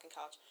on that fucking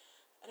couch,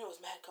 and it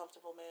was mad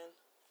comfortable, man.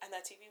 And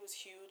that TV was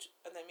huge.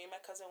 And then me and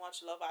my cousin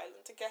watched Love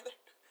Island together.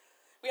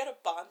 We had a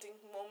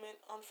bonding moment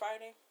on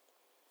Friday.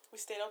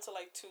 We stayed out till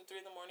like 2,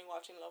 3 in the morning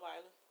watching Love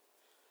Island.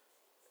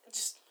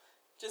 Just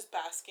just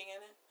basking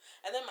in it.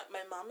 And then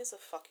my mom is a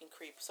fucking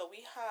creep. So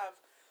we have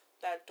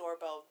that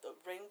doorbell, the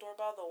Ring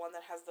doorbell, the one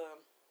that has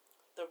the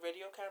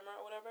video camera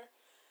or whatever.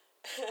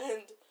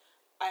 And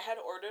I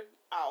had ordered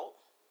out,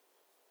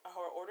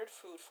 or ordered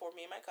food for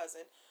me and my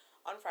cousin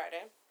on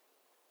Friday.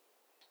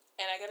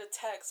 And I got a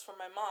text from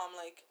my mom,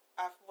 like,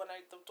 after, when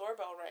the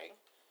doorbell rang,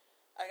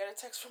 I got a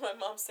text from my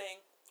mom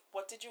saying,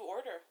 "What did you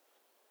order?"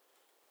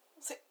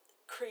 I was like,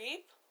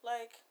 "Creep?"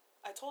 Like,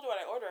 I told her what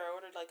I ordered. I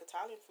ordered, like,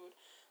 Italian food.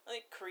 I'm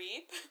like,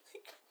 "Creep?"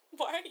 Like,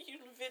 why are you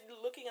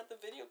looking at the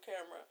video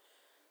camera?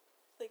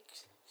 Like,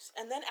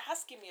 and then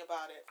asking me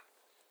about it.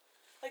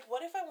 Like,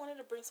 what if I wanted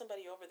to bring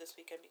somebody over this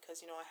weekend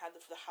because, I had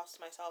the house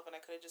to myself and I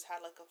could have just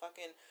had, like,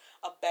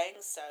 a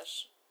bang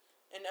sesh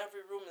in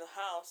every room in the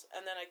house,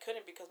 and then I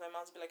couldn't because my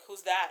mom's be like,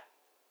 "Who's that?"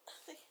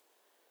 Like,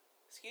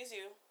 excuse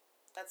you.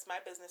 That's my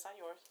business, not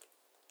yours.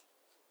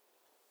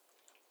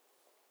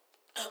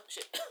 Oh,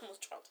 shit.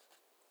 Almost drowned.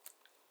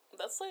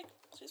 That's like,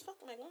 she's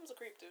fucking, my mom's a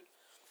creep, dude.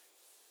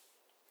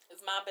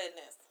 It's my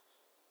business.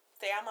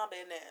 Stay out my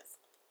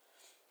business.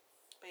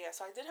 But yeah,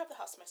 so I did have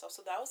the house to myself,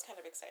 so that was kind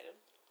of excited.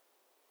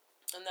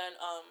 And then,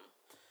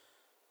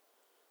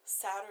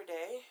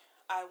 Saturday,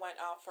 I went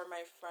out for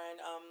my friend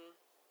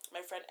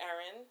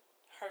Erin,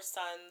 her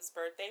son's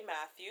birthday,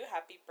 Matthew.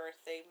 Happy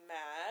birthday,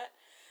 Matt.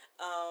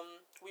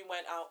 We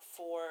went out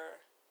for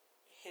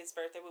his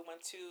birthday. We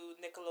went to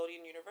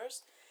Nickelodeon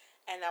Universe,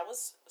 and that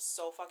was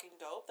so fucking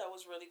dope. That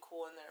was really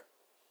cool in there.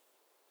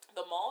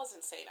 The mall is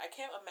insane. I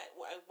can't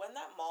imagine when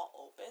that mall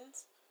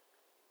opens.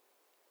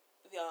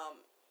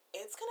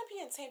 It's gonna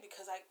be insane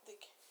because I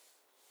think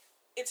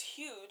it's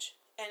huge,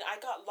 and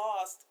I got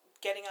lost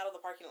getting out of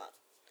the parking lot.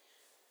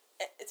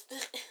 It's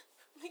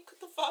like, what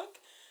the fuck?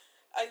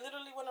 I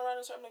literally went around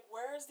and I'm like,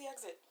 where is the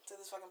exit to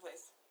this fucking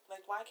place?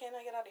 Like, why can't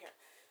I get out of here?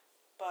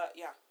 But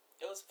yeah,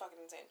 it was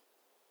fucking insane.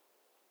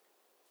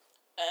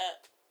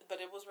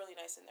 But it was really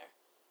nice in there.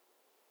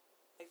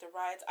 Like the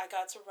rides, I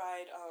got to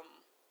ride.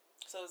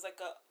 So it was like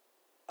a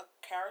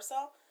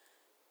carousel,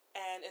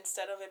 and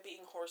instead of it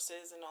being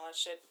horses and all that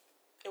shit,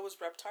 it was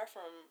Reptar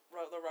from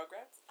the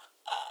Rugrats.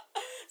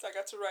 So I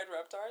got to ride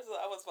Reptar, so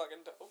that was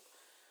fucking dope.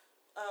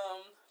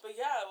 But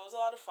yeah, it was a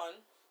lot of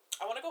fun.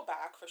 I want to go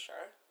back for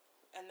sure.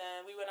 And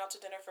then we went out to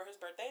dinner for his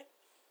birthday.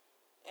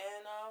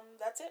 And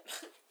that's it.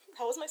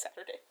 That was my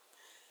Saturday.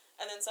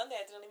 And then Sunday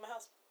I didn't leave my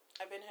house.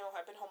 I've been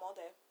home all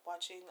day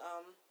watching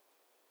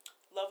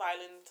Love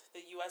Island,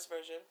 the US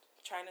version,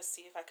 trying to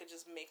see if I could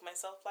just make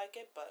myself like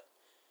it, but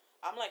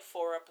I'm like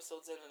 4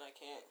 episodes in and I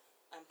can't.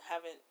 I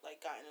haven't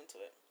like gotten into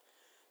it.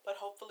 But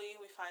hopefully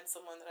we find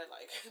someone that I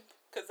like,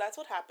 cuz that's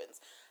what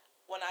happens.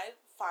 When I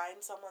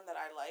find someone that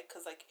I like,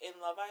 cuz like in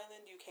Love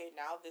Island UK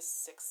now, this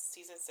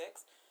season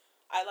 6,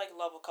 I like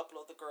love a couple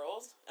of the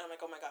girls, and I'm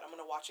like, "Oh my god, I'm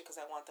going to watch it cuz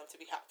I want them to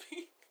be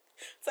happy."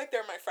 It's like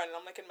they're my friend, and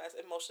I'm like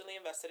emotionally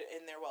invested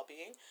in their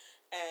well-being,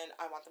 and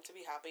I want them to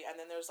be happy. And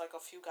then there's like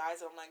a few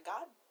guys, and I'm like,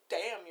 "God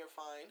damn, you're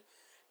fine,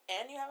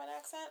 and you have an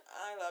accent.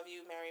 I love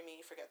you. Marry me.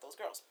 Forget those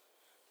girls."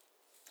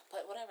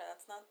 But whatever.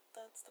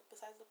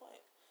 Besides the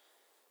point.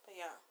 But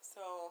yeah,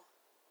 so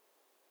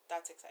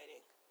that's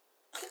exciting.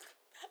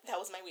 That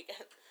was my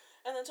weekend,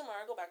 and then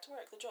tomorrow I go back to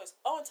work. The joys.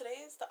 Oh, and today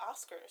is the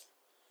Oscars.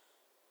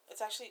 It's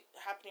actually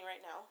happening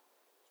right now,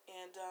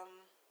 and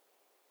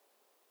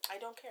I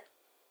don't care.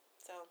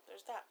 So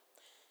there's that.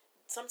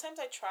 Sometimes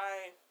I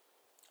try.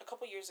 A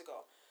couple years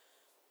ago,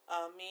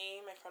 me,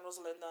 my friend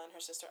Rosalinda, and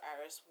her sister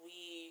Iris,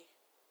 we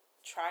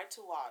tried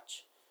to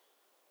watch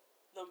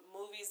the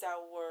movies that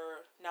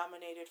were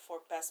nominated for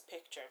Best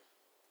Picture.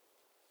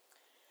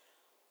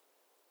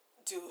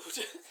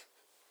 Dude,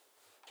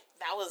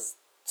 that was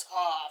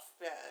tough,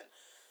 man.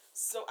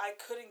 So I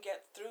couldn't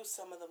get through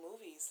some of the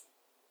movies.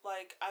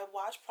 Like I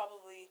watched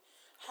probably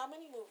how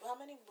many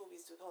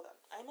movies do hold on.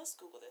 I must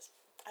Google this.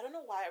 I don't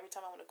know why every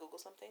time I want to Google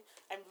something,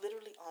 I'm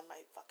literally on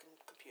my fucking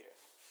computer.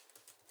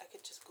 I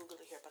could just Google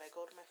it here, but I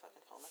go to my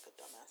fucking phone like a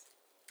dumbass.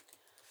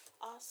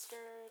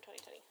 Oscar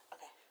 2020.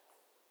 Okay.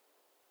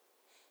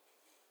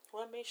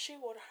 Let me see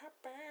what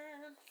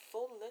happened.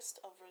 Full list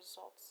of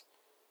results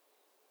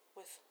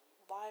with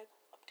live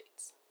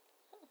updates.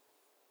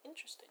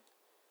 Interesting.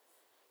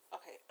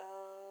 Okay.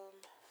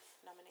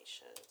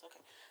 Nominations.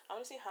 Okay. I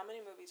want to see how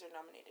many movies are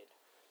nominated,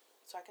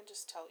 so I can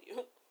just tell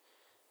you.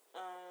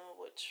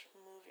 Which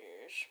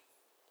movies?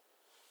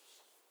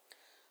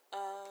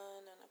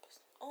 No.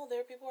 Oh,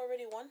 there are people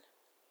already won.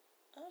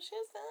 Oh,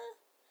 she's that.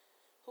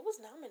 Who was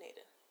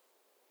nominated?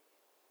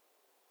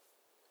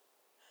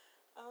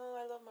 Oh,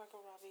 I love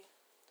Margot Robbie.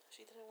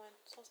 She didn't win.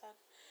 So sad.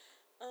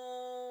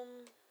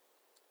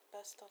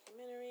 Best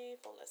documentary.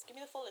 Full list. Give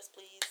me the full list,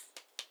 please.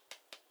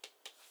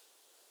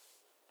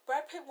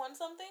 Brad Pitt won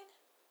something?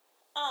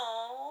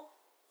 Oh,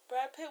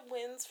 Brad Pitt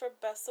wins for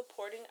Best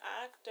Supporting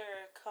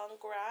Actor.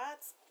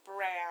 Congrats,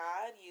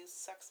 Brad, you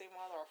sexy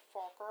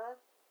motherfucker.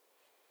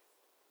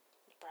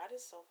 Brad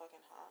is so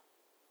fucking hot.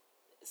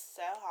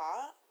 So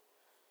hot.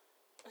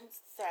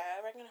 It's so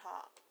fucking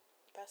hot.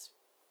 Best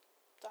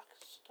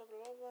doctor.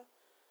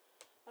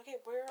 Okay,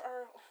 where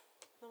are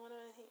the one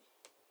I hate?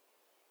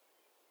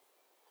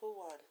 Who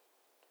won?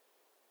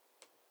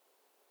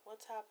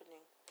 What's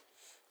happening?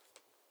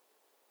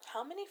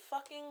 How many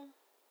fucking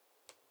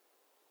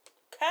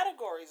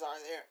categories are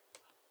there?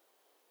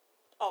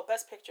 Oh,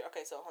 Best Picture.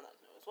 Okay, so hold on.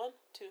 It was 1,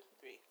 2,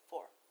 3,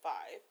 4, 5,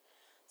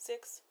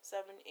 6,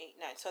 7, 8,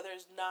 9. So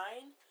there's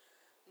 9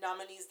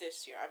 nominees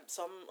this year.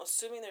 So I'm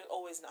assuming there's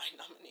always 9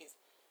 nominees.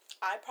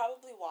 I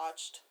probably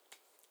watched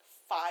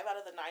 5 out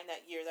of the 9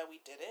 that year that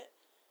we did it,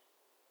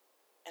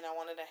 and I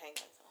wanted to hang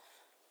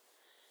myself.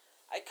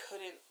 I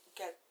couldn't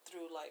get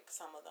through like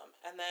some of them,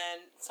 and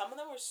then some of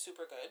them were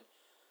super good,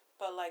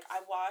 but like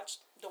I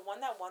watched the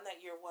one that won that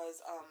year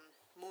was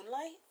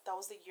Moonlight. That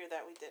was the year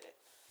that we did it,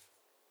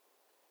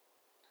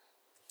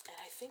 and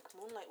I think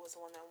Moonlight was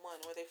the one that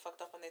won, where they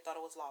fucked up and they thought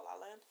it was La La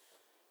Land.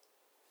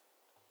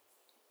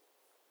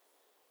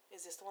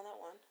 Is this the one that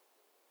won?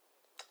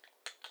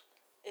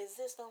 Is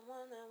this the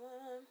one that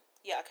won?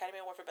 Yeah,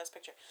 Academy Award for Best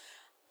Picture.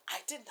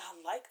 I did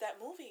not like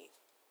that movie.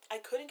 I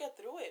couldn't get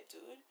through it,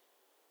 dude.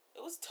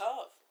 It was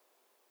tough.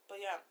 But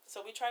yeah,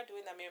 so we tried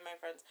doing that, me and my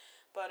friends.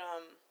 But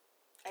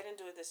I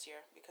didn't do it this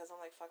year because I'm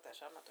like, fuck that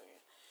shit, I'm not doing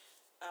it.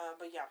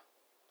 But yeah,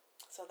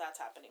 so that's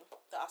happening.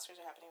 The Oscars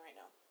are happening right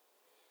now.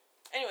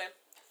 Anyway,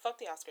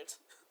 fuck the Oscars.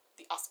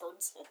 The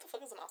Oscars. What the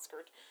fuck is an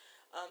Oscar?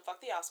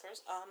 Fuck the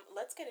Oscars.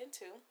 Let's get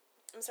into.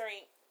 I'm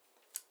sorry.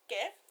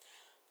 ¿Qué?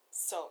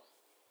 So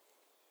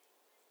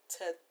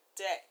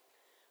today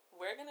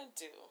we're gonna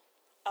do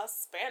a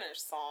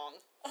Spanish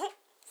song.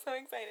 So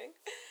exciting.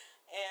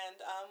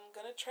 And I'm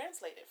gonna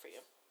translate it for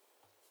you.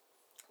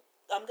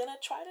 I'm gonna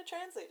try to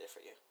translate it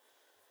for you.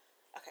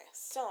 Okay,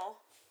 so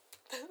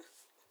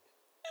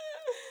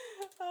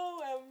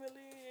oh,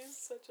 Emily is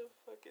such a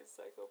fucking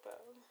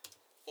psychopath.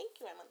 Thank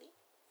you, Emily.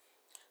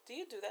 Do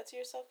you do that to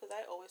yourself? Because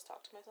I always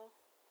talk to myself.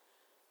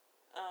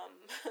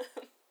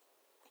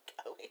 Like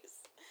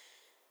always.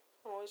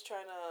 I'm always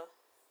trying to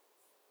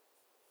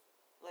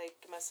like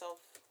give myself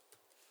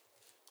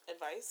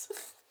advice.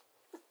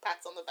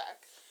 Pats on the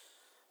back.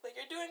 Like,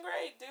 you're doing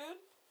great, dude.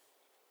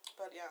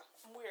 But yeah,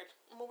 I'm weird.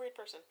 I'm a weird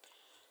person.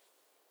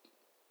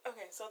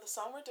 Okay, so the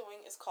song we're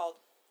doing is called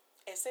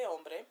Ese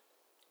Hombre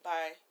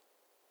by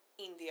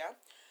India.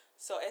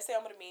 So Ese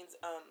Hombre means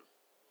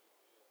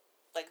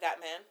like that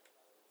man.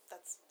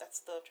 That's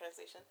the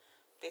translation.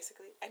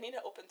 Basically, I need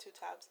to open 2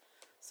 tabs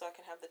so I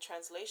can have the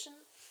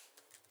translation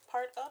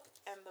part up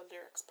and the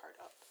lyrics part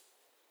up.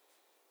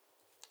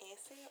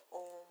 Ese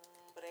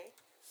Hombre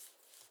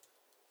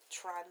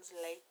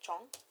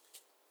translation.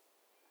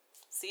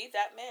 See,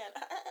 that man.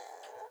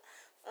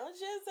 Oh,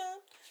 just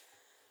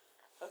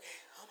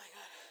okay. Oh my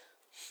god,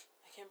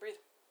 I can't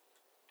breathe.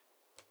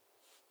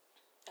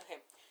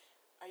 Okay,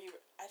 are you?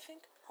 I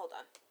think. Hold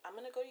on. I'm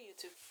gonna go to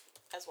YouTube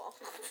as well,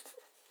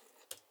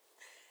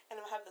 and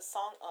I'm gonna have the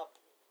song up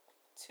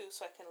too,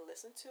 so I can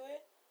listen to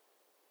it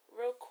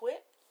real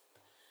quick.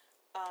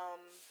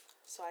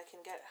 So I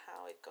can get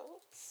how it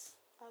goes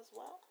as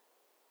well.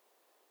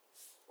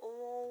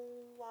 Oh,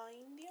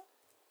 India.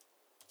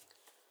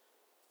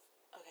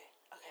 Okay.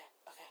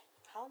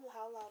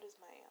 How loud is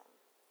my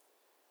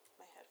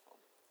headphone?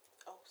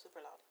 Oh,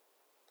 super loud.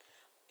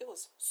 It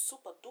was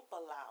super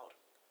duper loud.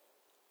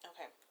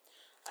 Okay.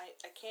 I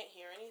can't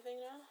hear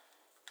anything now.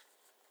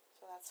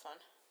 So that's fun.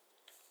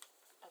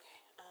 Okay.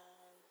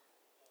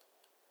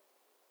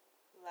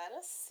 Let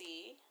us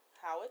see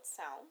how it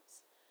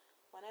sounds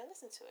when I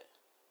listen to it.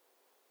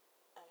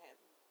 Okay.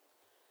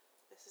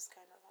 This is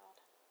kind of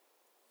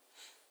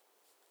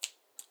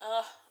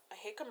loud. I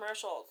hate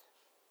commercials.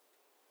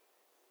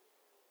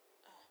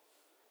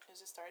 Is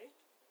it starting?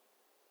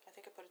 I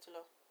think I put it too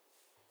low.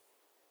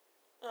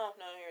 Oh,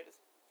 no, here it is.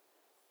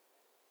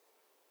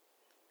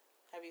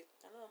 Have you?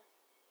 I don't know.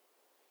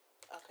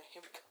 Okay,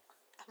 here we go.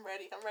 I'm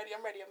ready,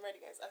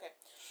 guys. Okay.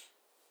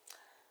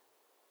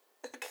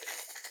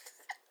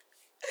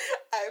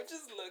 I'm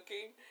just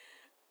looking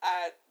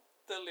at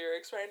the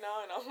lyrics right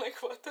now, and I'm like,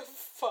 what the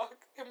fuck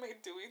am I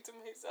doing to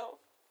myself?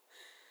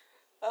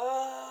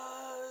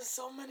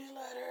 So many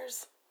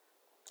letters.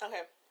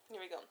 Okay,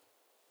 here we go.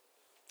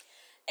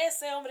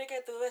 Ese hombre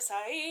que tú ves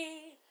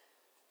ahí,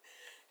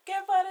 que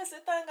parece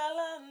tan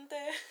galante.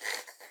 I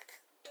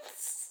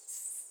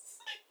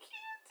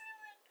can't do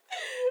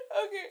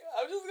it. Okay,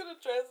 I'm just gonna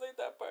translate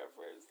that part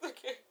first.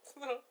 Okay,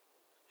 so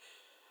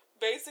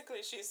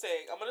basically she's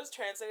saying, I'm gonna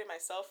translate it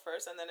myself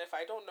first, and then if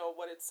I don't know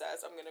what it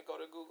says, I'm gonna go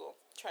to Google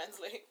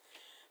Translate.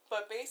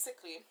 But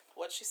basically,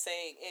 what she's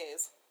saying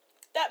is,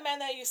 that man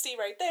that you see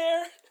right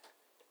there.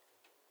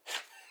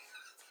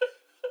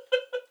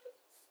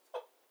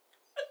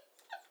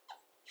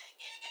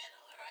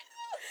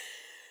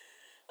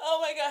 Oh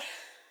my god.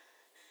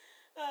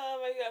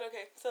 god,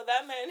 okay. So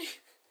that man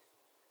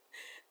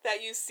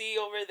that you see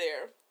over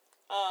there,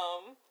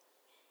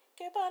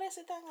 que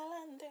parece tan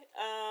galante.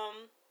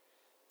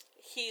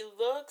 He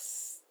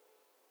looks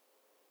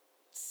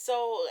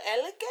so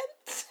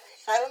elegant.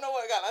 I don't know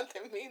what galante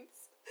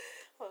means.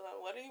 Hold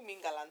on, what do you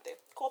mean galante?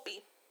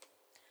 Copy.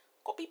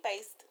 Copy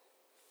paste.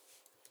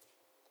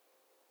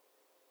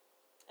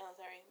 Oh,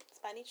 sorry.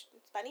 Spanish?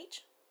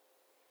 Spanish?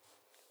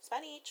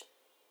 Spanish.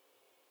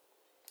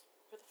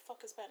 Where the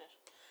fuck is Spanish?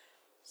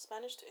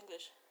 Spanish to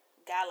English.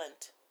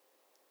 Gallant.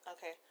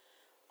 Okay.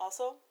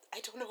 Also, I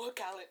don't know what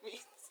gallant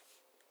means.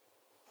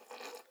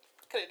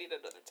 Gonna need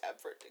another tab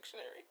for a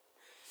dictionary.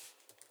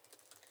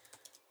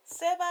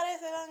 Se parece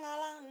tan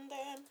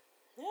galante.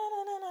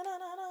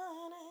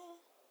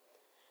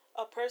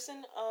 A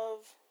person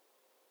of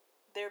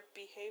their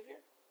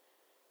behavior.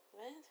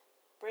 What?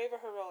 Brave or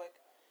heroic.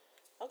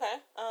 Okay.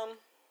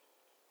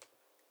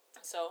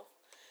 So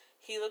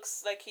he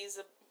looks like he's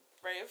a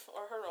brave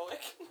or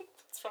heroic.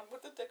 That's from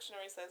what the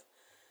dictionary says.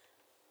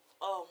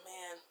 Oh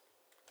man.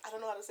 I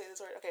don't know how to say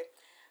this word. Okay.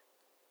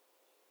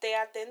 Te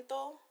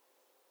atento.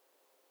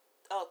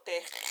 Oh, te.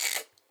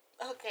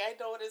 Okay, I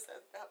know what it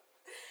says now.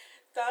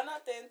 Tan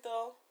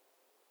atento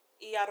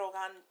y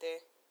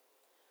arrogante.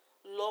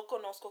 Lo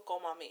conozco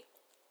como a mí.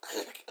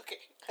 Okay,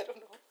 I don't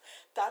know.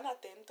 Tan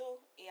atento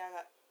y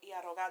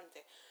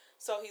arrogante.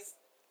 So he's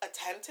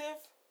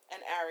attentive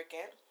and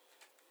arrogant.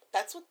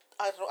 That's what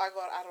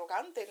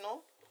arrogante,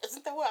 no?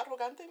 Isn't that what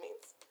arrogante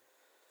means?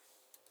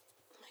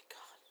 Oh my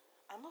god.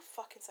 I'm a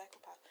fucking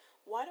psychopath.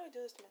 Why do I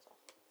do this to myself?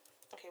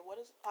 Okay, what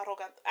is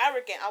arrogant?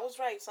 Arrogant. I was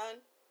right,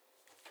 son.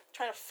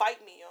 Trying to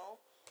fight me, yo.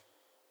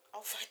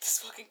 I'll fight this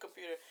fucking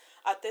computer.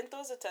 Atento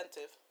is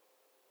attentive.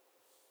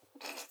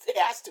 It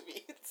has to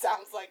be. It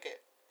sounds like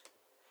it.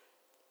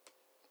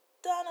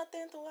 Tan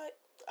atento.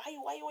 Ay.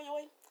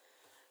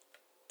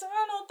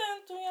 Tan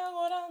atento y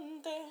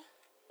arrogante.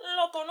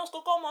 Lo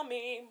conozco como a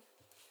mí.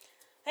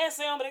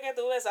 Ese hombre que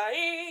tú ves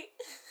ahí.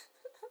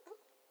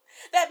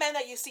 That man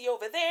that you see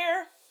over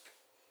there.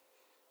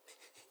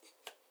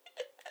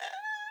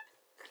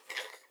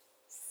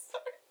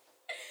 Sorry.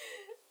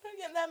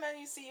 Again, that man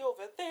you see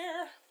over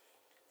there.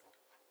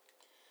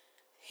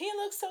 He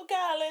looks so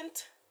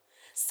gallant,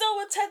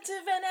 so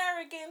attentive and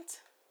arrogant.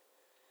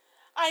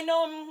 I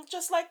know him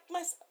just like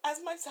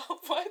as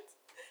myself, but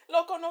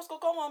lo conozco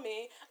como a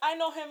mí. I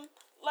know him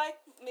like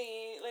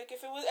me, like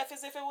if it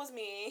was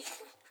me.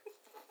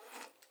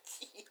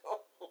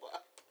 Yo,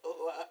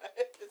 what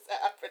is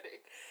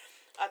happening?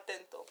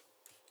 Atento.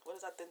 What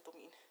does atento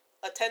mean?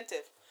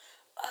 Attentive.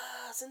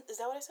 Is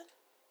that what I said?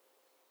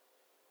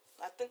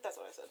 I think that's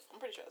what I said. I'm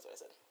pretty sure that's what I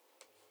said.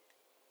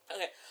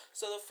 Okay,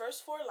 so the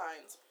first four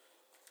lines.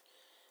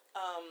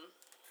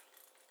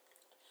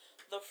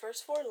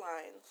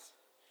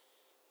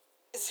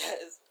 It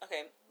says,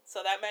 okay,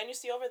 so that man you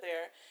see over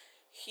there,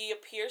 he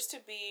appears to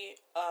be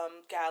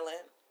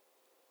gallant,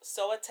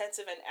 so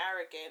attentive and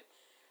arrogant.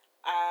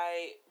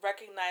 I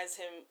recognize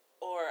him,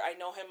 or I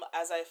know him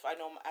as I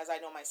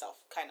know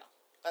myself, kind of.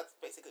 That's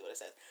basically what it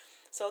says.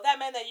 So that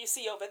man that you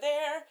see over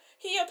there,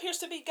 he appears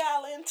to be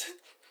gallant,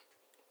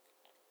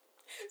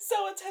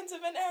 so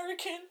attentive and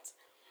arrogant.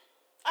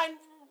 I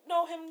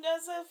know him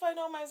as if I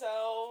know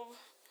myself.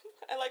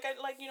 I like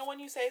when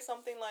you say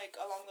something like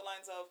along the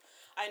lines of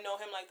I know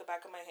him like the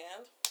back of my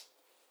hand.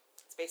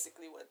 It's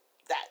basically what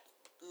that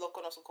lo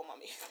conozco como a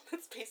mí.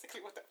 That's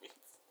basically what that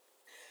means.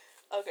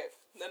 Okay,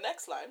 the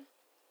next line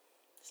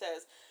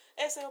says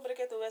ese hombre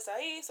que tú ves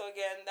ahí. So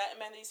again, that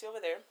man that you see over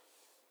there.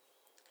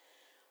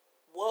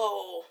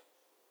 Whoa,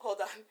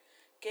 hold on.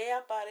 Que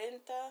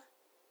aparenta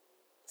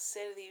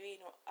ser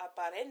divino.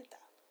 Aparenta.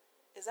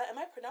 Am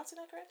I pronouncing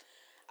that correct?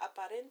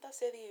 Aparenta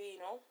ser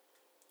divino.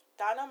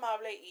 Tan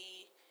amable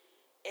y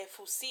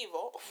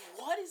efusivo.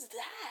 What is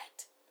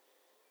that?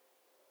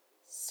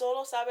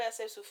 Solo sabe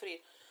hacer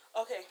sufrir.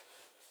 Okay,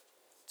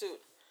 dude,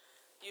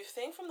 you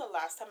think from the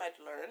last time I'd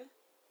learned,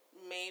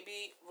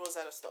 maybe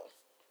Rosetta Stone.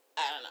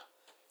 I don't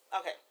know.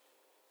 Okay,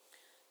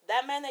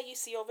 that man that you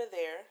see over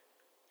there,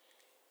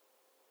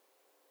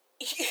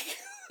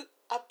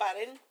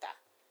 aparenta.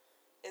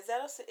 Is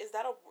that a?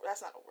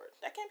 That's not a word.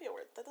 That can't be a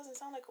word. That doesn't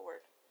sound like a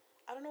word.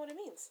 I don't know what it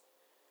means.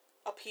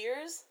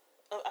 Appears.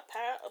 Blah,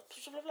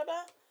 blah,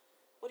 blah.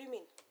 What do you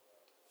mean?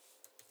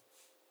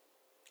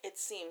 It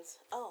seems.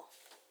 Oh,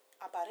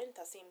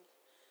 aparenta seems.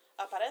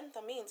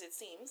 Aparenta means it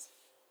seems.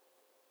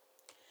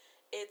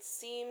 It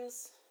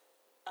seems.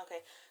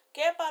 Okay.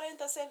 Que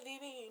aparenta ser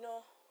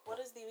divino? What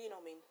does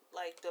divino mean?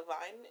 Like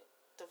divine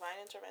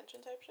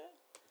intervention type shit?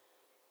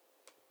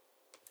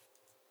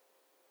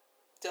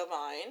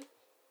 Divine.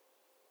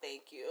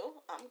 Thank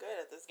you. I'm good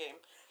at this game.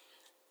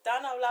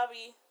 Tan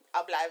hablavi.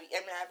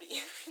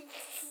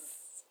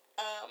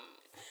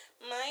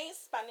 My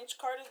Spanish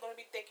card is going to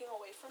be taken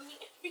away from me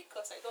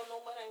because I don't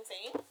know what I'm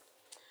saying.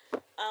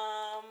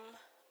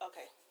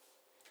 Okay.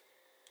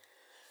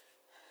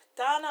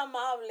 Tan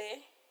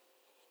amable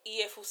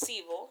y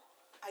efusivo.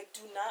 I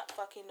do not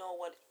fucking know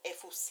what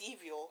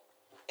efusivo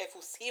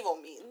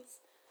means.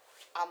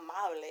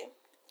 Amable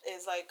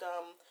is like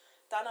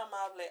tan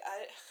amable.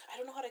 I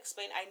don't know how to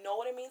explain. I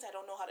know what it means. I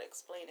don't know how to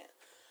explain it.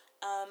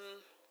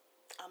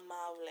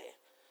 Amable.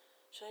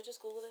 Should I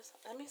just Google this?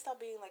 Let me stop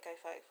being like I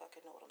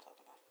fucking know what I'm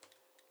talking about.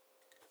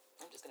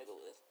 I'm just gonna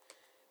Google this.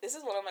 This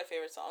is one of my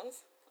favorite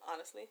songs,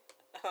 honestly.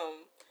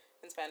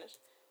 In Spanish.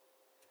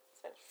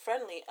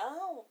 Friendly.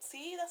 Oh,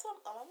 see, that's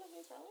what amable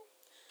means. Friendly.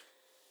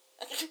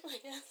 Okay, I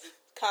guess.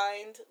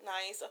 Kind,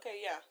 nice. Okay,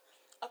 yeah.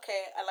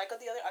 Okay, I like all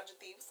the other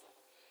adjectives.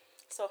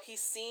 So he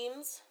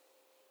seems.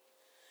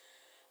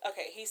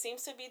 Okay, he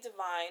seems to be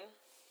divine,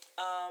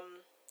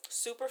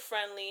 super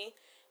friendly,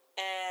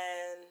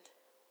 and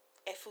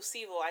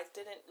efusivo. I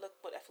didn't look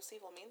what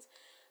efusivo means.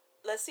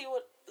 Let's see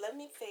what. Let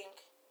me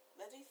think.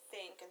 Let me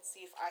think and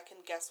see if I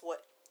can guess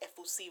what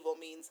efusivo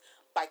means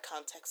by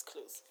context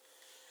clues.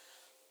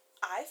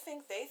 I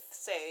think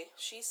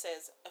she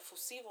says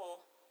efusivo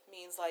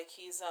means like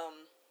he's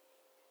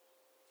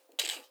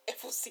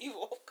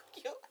efusivo.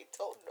 Yo, I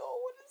don't know.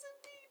 What does it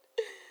mean?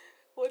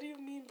 What do you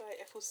mean by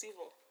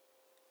efusivo?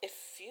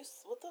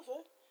 What the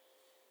fuck?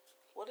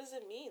 What does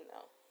it mean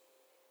though?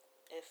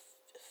 If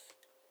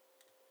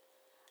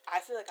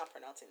I feel like I'm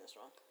pronouncing this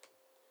wrong.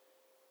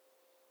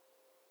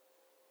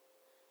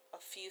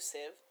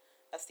 Effusive.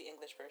 That's the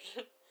English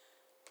version.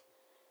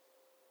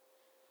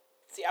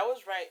 See, I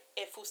was right.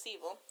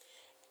 Efusivo.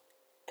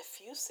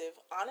 Effusive.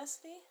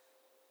 Honestly,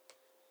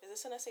 is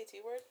this an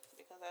SAT word?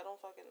 Because I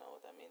don't fucking know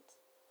what that means.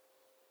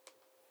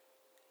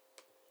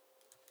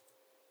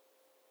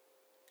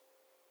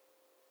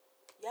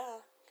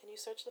 Yeah. Can you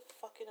search the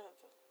fucking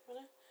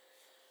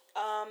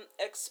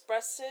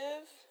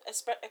expressing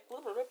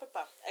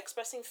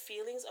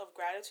feelings of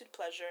gratitude,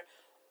 pleasure,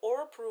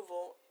 or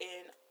approval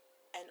in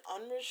an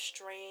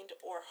unrestrained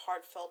or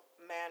heartfelt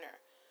manner.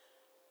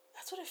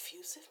 That's what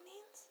effusive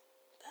means?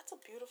 That's a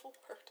beautiful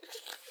word.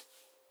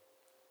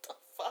 The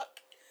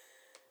fuck?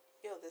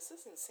 Yo, this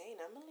is insane.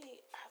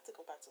 Emily, I have to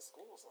go back to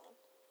school, son.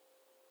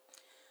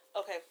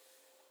 Okay.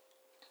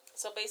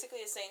 So basically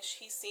it's saying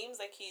he seems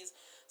like he's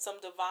some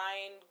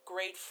divine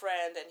great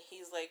friend and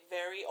he's like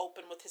very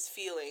open with his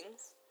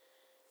feelings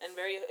and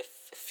very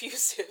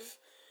effusive.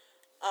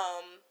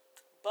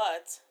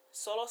 But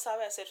solo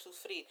sabe hacer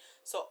sufrir.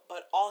 So,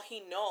 but all he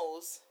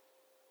knows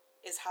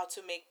is how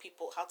to make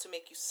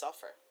you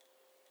suffer.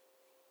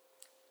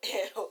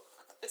 Ew.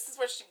 This is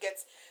where she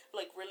gets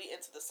like really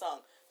into the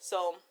song.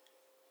 So,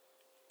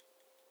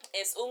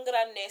 es un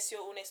gran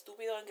necio, un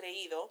estúpido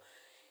engreído,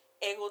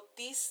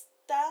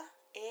 egoísta,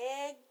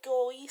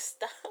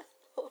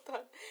 hold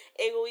on,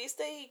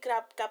 egoísta y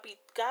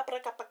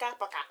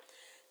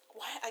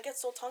why I get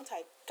so tongue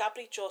tied?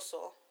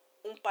 Caprichoso,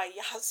 un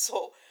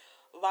payaso,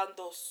 what?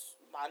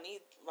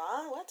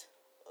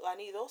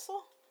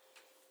 Vanidoso?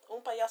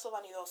 Un payaso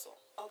vanidoso.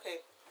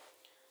 Okay.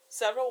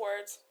 Several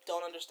words,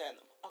 don't understand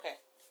them. Okay.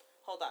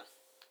 Hold on.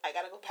 I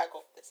gotta go back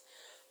over this.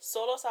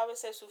 Solo sabe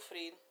ser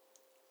sufrir.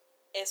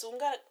 Es un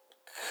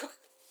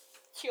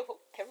Yo,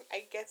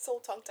 I get so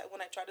tongue tied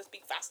when I try to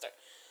speak faster.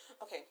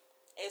 Okay.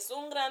 Es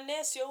un gran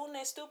necio, un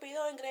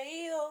estúpido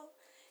engreído,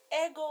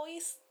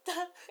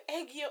 egoísta,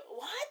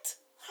 What?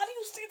 How do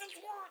you say this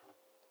word?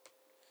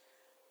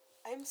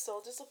 I'm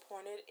so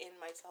disappointed in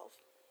myself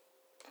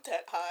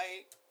that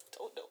I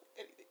don't know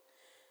anything.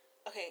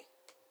 Okay.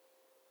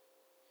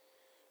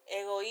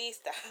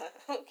 Egoísta.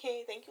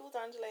 Okay, thank you,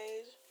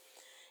 D'Angeles.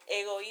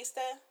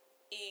 Egoísta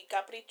y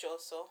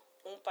caprichoso.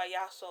 Un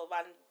payaso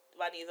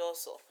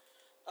vanidoso.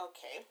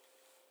 Okay.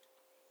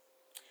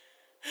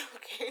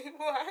 Okay,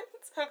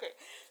 what? Okay.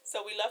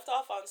 So we left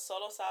off on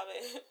Solo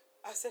sabe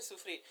hacer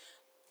sufrir,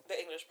 the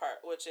English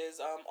part, which is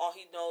all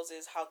he knows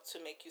is how to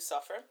make you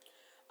suffer.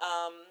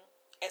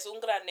 Es un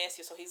gran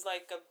necio, so he's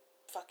like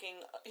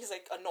he's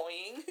like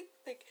annoying.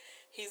 Like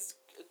he's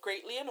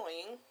greatly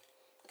annoying.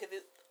 Okay,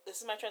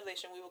 this is my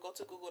translation. We will go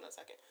to Google in a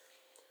second.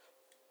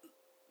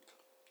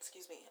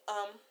 Excuse me.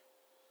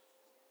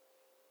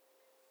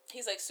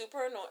 He's like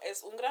super annoying.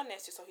 Es un gran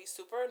necio, so he's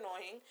super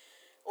annoying.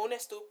 Un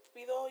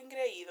estúpido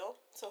engreído,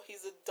 so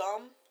he's a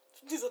dumb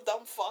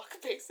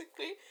fuck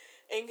basically.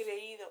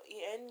 Engreído.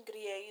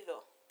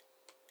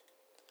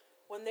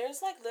 When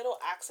there's like little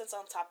accents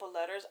on top of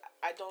letters,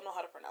 I don't know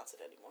how to pronounce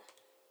it anymore.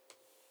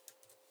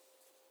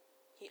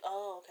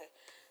 Okay.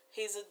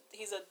 He's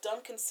a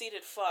dumb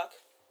conceited fuck.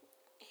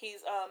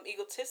 He's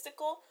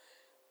egotistical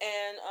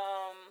and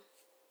oh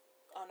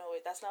no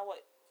wait, that's not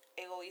what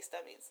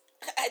egoísta means.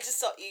 I just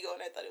saw ego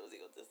and I thought it was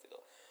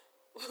egotistical.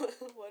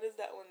 What does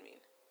that one mean?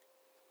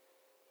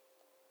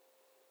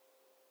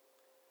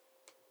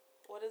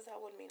 What does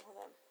that one mean? Hold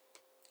on.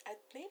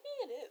 Maybe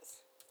it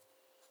is.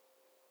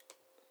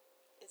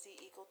 Is he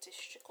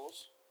egotistical?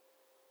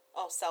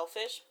 Oh,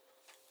 selfish.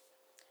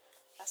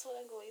 That's what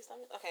egoísta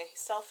means. Okay,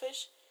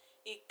 selfish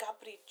y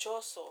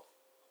caprichoso.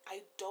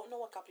 I don't know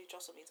what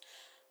caprichoso means.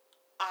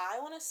 I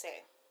want to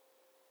say,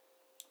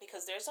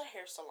 because there's a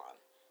hair salon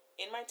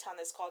in my town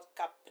that's called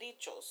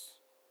Caprichos.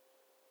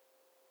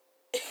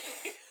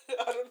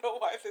 I don't know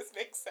why this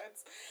makes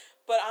sense.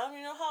 But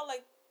you know how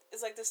like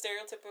it's like the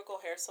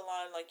stereotypical hair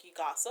salon, like you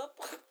gossip?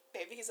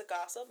 Maybe he's a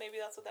gossip. Maybe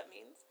that's what that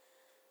means.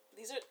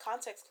 These are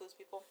context clues,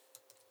 people.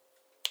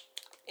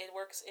 It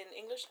works in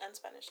English and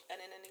Spanish and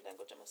in any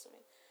language, I'm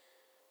assuming.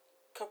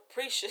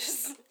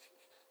 Capricious.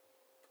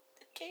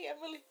 Okay,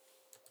 Emily.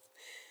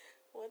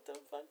 What the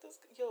fuck does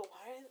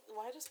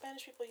why do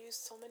Spanish people use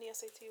so many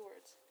SAT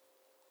words?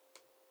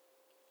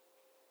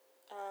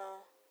 Uh,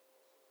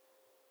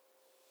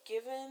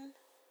 given.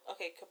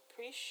 Okay,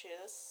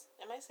 capricious.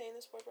 Am I saying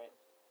this word right?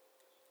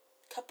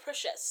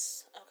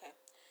 Capricious. Okay.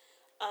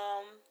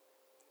 Um,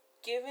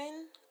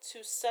 given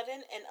to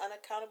sudden and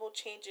unaccountable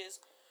changes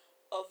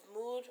of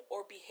mood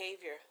or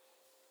behavior.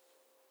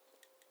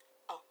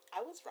 Oh,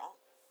 I was wrong.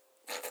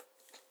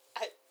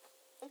 I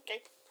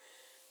okay.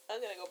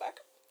 I'm gonna go back.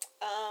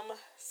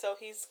 So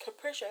he's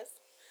capricious.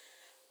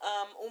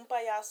 Un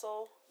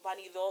payaso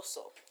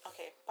vanidoso.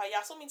 Okay,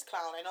 payaso means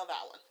clown. I know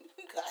that one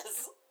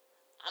because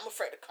I'm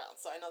afraid of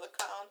clowns. So I know the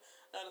clown.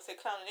 I know how to say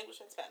clown in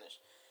English and Spanish.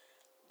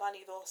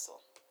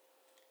 Vanidoso.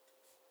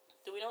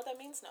 Do we know what that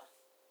means? No,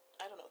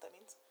 I don't know what that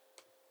means.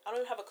 I don't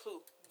even have a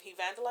clue. He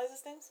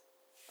vandalizes things.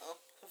 Oh,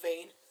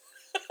 vain.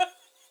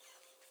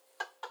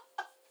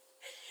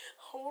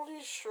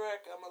 Holy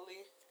Shrek,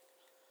 Emily.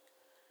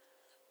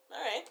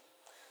 All right.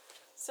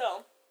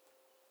 So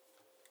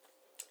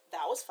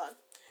that was fun.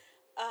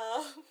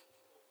 Um,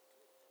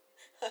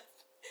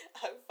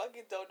 I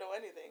fucking don't know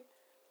anything.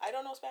 I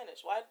don't know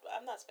Spanish. Why?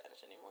 I'm not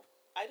Spanish anymore.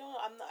 I don't.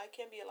 I'm not. I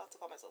can't be allowed to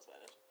call myself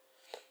Spanish.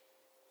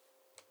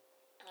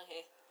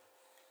 Okay.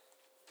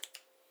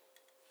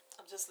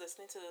 I'm just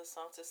listening to the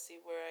song to see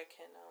where I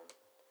can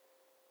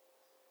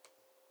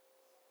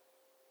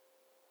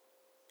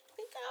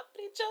be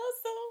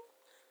caprichoso.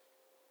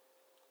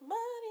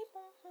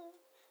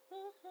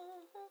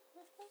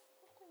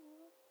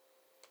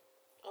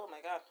 Oh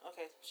my god.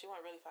 Okay, she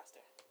went really fast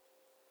there.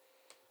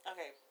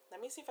 Okay,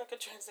 let me see if I can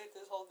translate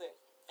this whole thing.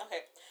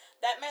 Okay,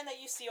 that man that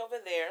you see over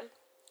there,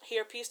 he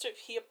appears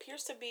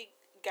to be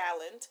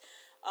gallant,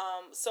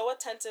 so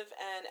attentive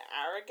and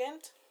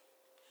arrogant.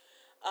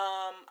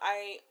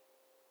 I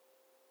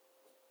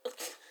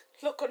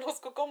lo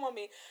conozco como a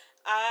mí.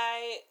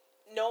 I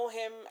know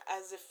him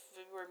as if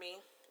it were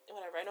me.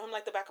 Whatever. I know him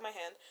like the back of my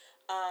hand.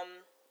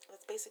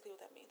 That's basically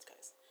what that means,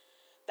 guys.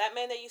 That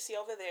man that you see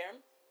over there,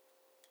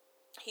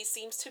 he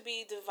seems to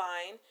be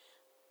divine.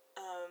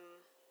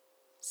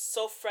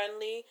 So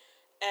friendly,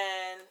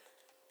 and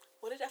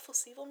what did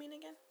efusivo mean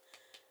again?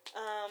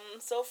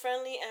 So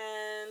friendly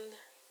and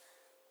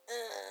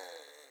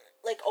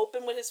like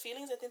open with his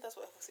feelings. I think that's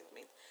what efusivo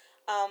means.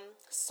 I'm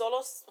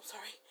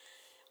sorry,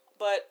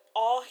 but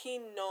all he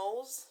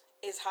knows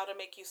is how to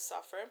make you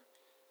suffer.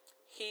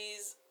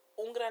 He's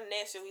un gran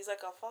necio. He's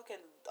like a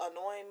fucking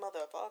annoying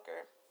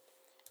motherfucker.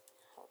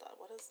 Hold on,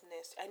 what is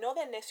necio? I know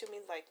that necio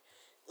means like,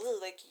 ugh,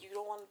 like you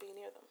don't want to be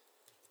near them.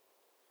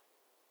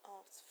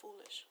 Oh, it's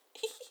foolish.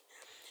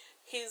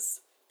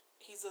 he's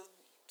he's a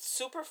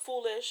super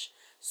foolish,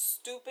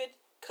 stupid,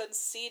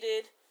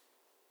 conceited,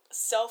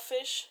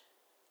 selfish,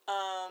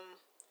 um,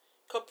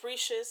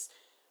 capricious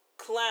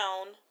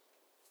clown.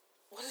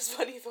 What does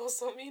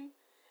vanidoso mean?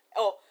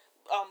 Oh,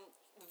 um,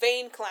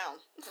 vain clown.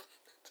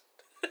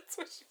 That's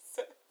what she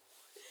said.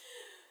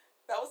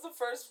 That was the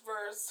first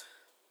verse.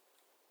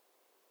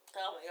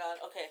 Oh my god.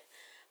 Okay.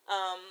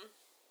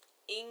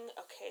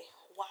 Okay.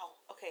 Wow.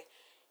 Okay.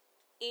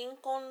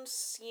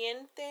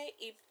 Inconsciente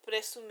y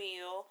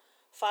presumido,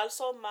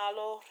 falso,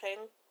 malo,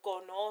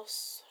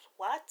 rencoroso.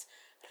 What?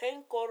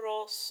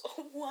 Rencoroso.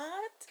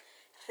 What?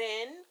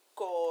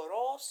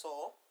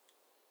 Rencoroso.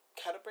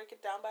 Gotta break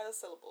it down by the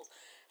syllables.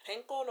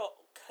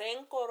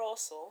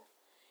 Rencoroso,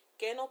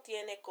 que no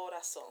tiene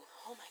corazón.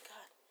 Oh my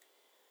god.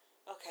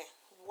 Okay.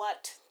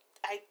 What?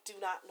 I do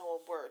not know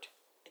a word.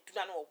 I do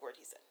not know a word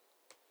he said.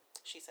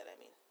 She said, I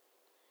mean.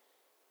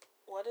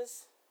 What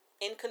is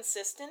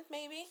inconsistent,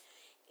 maybe?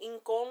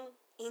 Inconscient.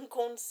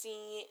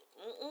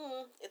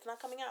 It's not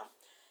coming out.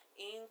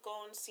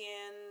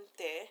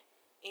 Inconsciente.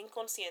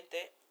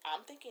 Inconsciente.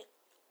 I'm thinking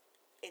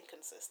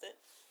inconsistent.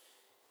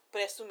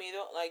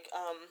 Presumido, like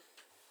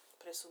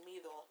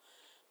presumido.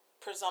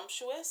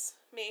 Presumptuous.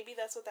 Maybe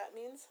that's what that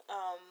means.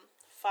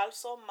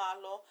 Falso,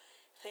 malo,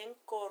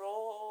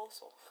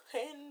 rencoroso.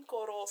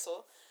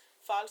 Rencoroso.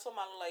 Falso,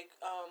 malo, like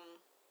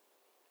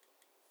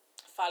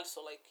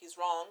falso, like he's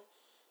wrong.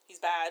 He's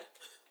bad.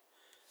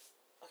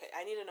 Okay,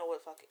 I need to know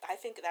what fuck. I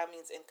think that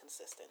means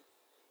inconsistent.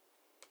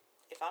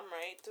 If I'm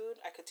right, dude,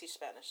 I could teach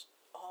Spanish.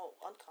 Oh,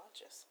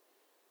 unconscious.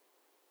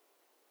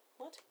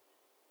 What?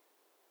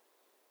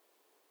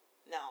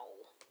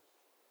 No.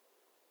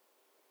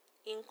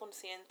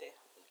 Inconsciente.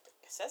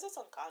 It says it's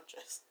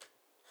unconscious.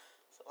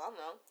 So I'm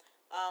wrong.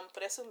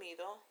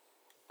 Presumido.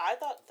 I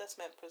thought this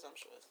meant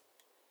presumptuous.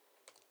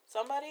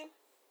 Somebody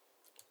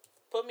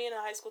put me in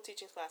a high school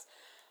teaching class.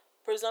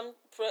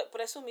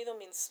 Presumido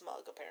means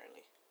smug,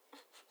 apparently.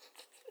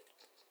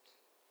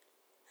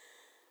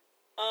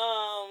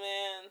 Oh,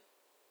 man.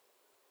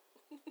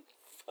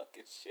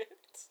 Fucking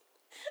shit.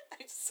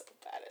 I'm so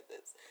bad at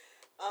this.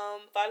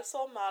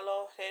 Falso,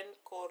 malo,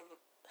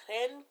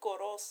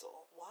 rencoroso.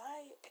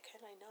 Why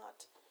can I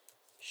not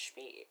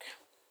speak?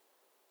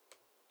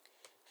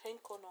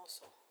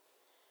 Rencoroso.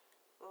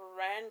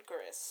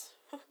 Rancorous.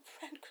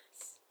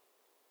 Rancorous.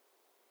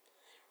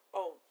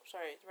 Oh,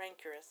 sorry,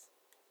 rancorous.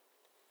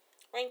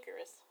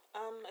 Rancorous.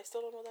 I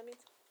still don't know what that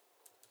means.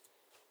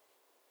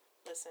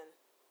 Listen,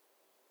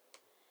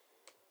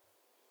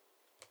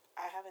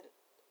 I haven't.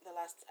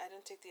 I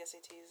didn't take the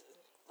SATs.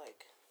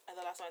 Like, and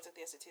the last time I took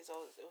the SATs,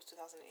 it was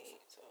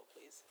 2008. So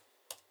please,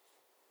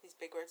 these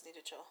big words need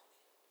to chill.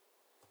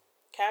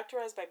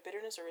 Characterized by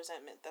bitterness or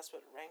resentment. That's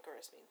what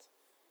rancorous means.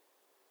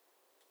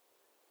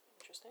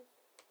 Interesting.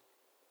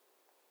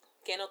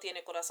 Que no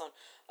tiene corazón.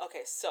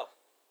 Okay, so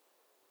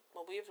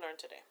what we've learned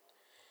today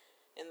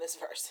in this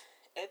verse,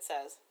 it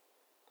says,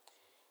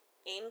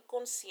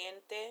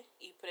 inconsciente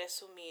y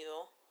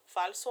presumido,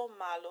 falso,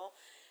 malo,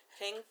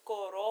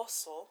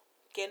 rencoroso,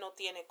 que no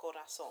tiene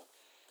corazón.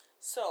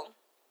 So,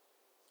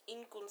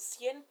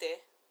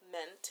 inconsciente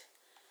meant,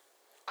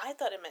 I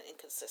thought it meant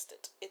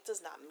inconsistent. It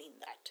does not mean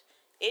that.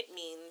 It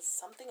means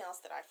something else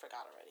that I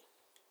forgot already.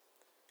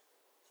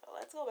 So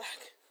let's go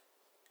back.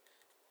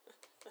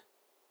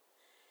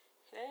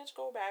 Let's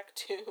go back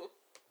to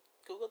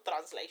Google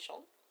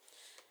Translation.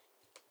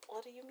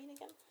 What do you mean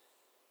again?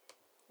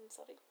 I'm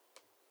sorry.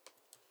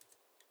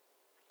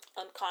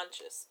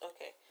 Unconscious.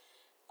 Okay.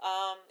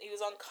 He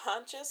was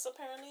unconscious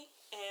apparently,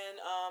 and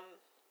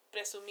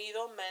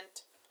presumido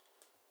meant.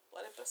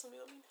 What did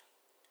presumido mean?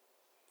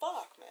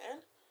 Fuck,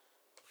 man.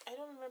 I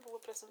don't remember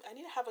what presumido. I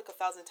need to have like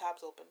 1,000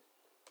 tabs open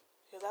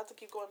because I have to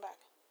keep going back.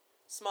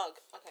 Smug.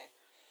 Okay.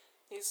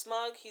 He's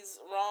smug. He's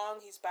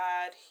wrong. He's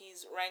bad.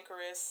 He's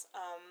rancorous.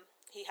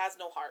 He has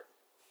no heart.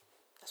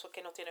 That's what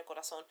que no tiene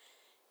corazón.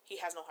 He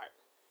has no heart.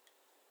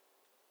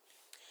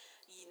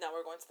 Now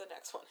we're going to the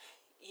next one.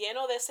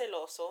 Lleno de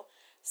celoso,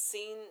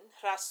 sin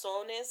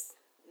razones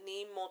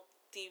ni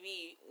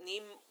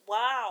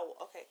wow,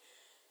 okay.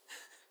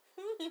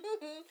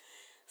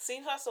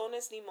 Sin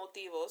razones ni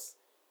motivos,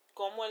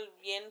 como el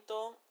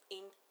viento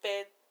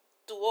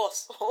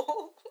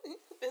impetuoso.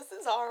 This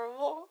is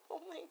horrible.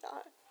 Oh my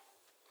god.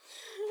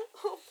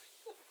 Oh my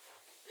god.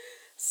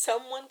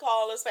 Someone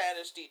call a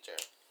Spanish teacher.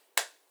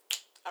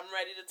 I'm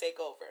ready to take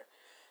over.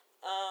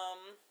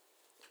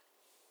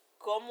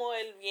 Como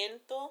el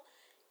viento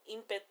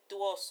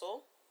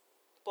impetuoso,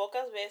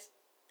 pocas veces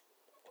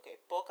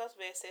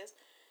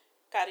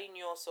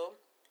cariñoso,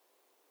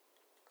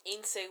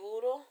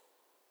 inseguro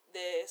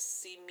de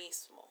sí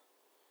mismo.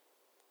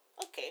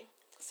 Okay,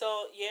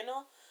 so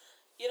lleno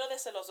de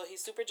celoso.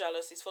 He's super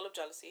jealous. He's full of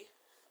jealousy.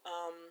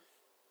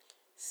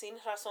 Sin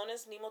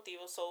razones ni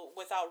motivos, so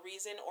without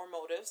reason or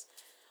motives.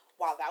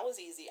 Wow, that was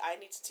easy. I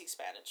need to teach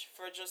Spanish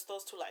for just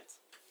those 2 lines.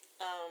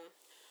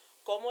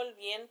 Como el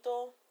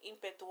viento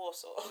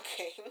impetuoso.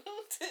 Okay,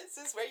 this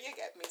is where you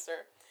get me,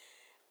 sir.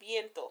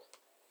 Viento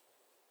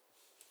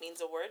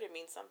means a word. It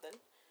means something.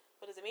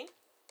 What does it mean?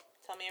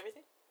 Tell me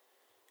everything.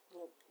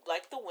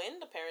 Like the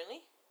wind,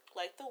 apparently.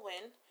 Like the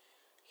wind.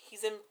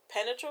 He's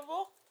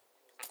impenetrable.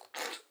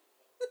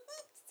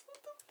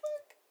 What the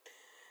fuck?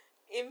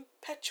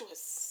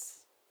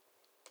 Impetuous.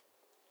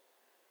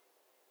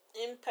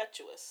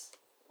 Impetuous.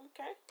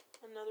 Okay.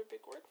 Another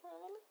big word for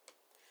Emily.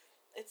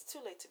 It's too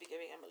late to be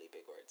giving Emily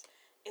big words.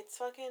 It's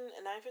fucking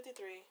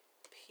 9:53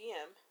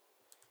 p.m.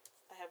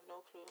 I have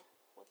no clue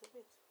what this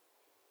means.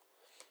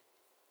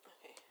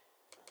 Okay.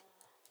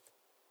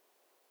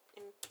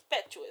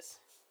 Impetuous.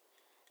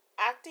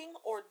 Acting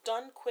or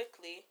done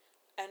quickly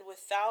and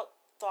without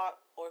thought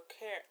or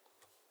care.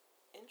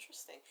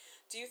 Interesting.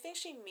 Do you think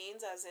she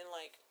means as in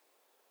like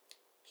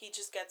he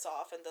just gets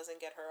off and doesn't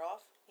get her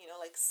off? You know,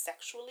 like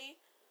sexually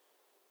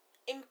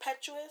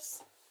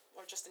impetuous,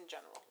 or just in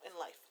general in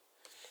life?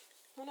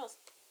 Who knows?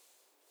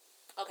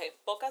 Okay,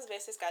 pocas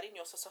veces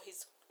cariñoso, so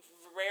he's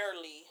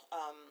rarely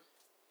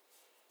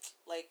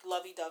like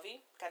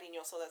lovey-dovey.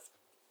 Cariñoso, that's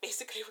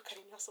basically what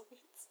cariñoso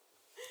means.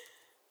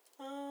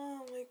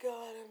 Oh my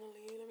god,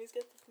 Emily, let me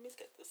get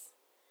this.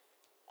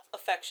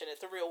 Affectionate,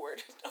 the real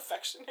word.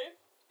 Affectionate.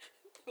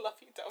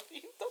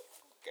 Lovey-dovey. The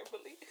fuck,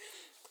 Emily.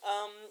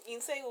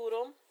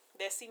 Inseguro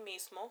de sí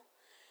mismo.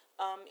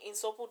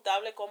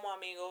 Insoportable como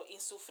amigo.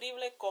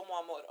 Insufrible como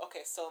amor.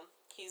 Okay, so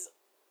he's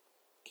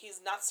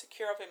not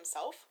secure of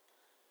himself.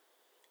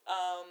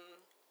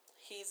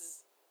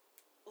 He's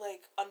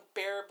like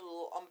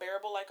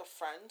unbearable like a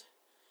friend,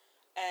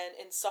 and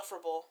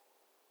insufferable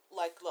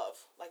like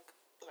love, like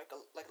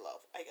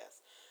love, I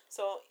guess.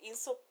 So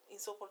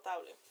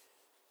insoportable.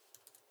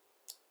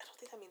 I don't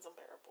think that means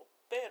unbearable,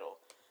 pero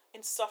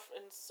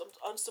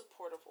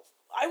unsupportable.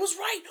 I was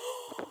right.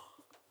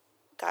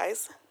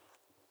 Guys,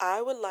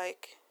 I would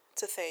like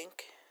to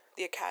thank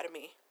the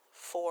Academy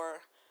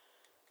for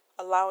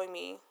allowing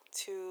me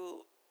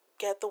to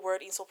get the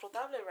word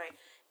insoportable right.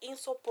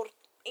 Insoportable.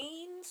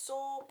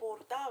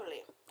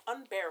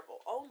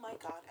 Unbearable. Oh my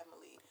god,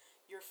 Emily.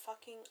 You're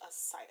fucking a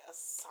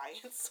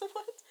science.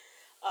 What?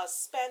 A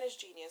Spanish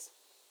genius.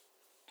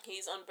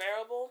 He's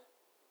unbearable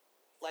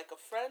like a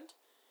friend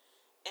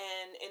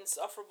and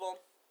insufferable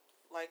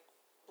like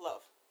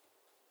love.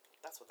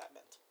 That's what that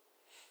meant.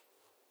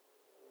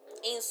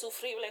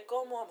 Insufrible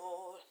como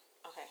amor.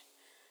 Okay.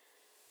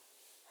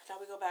 Now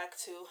we go back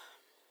to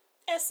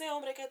Ese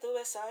hombre que tú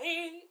ves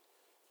ahí,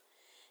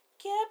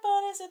 que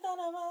parece tan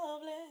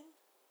amable.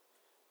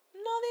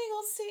 No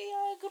digo sí,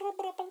 I don't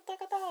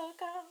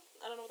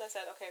know what that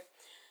said. Okay.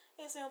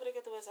 Ese hombre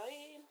que tú ves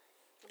ahí.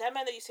 That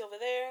man that you see over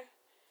there.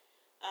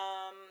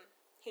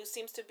 He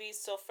seems to be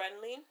so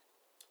friendly.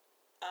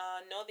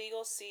 No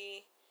digo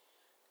si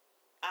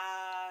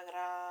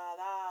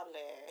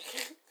agradable.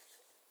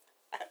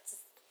 That's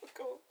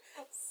go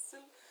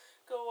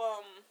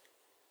go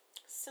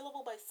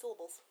syllable by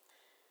syllables.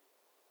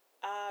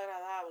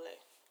 Agradable.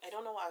 I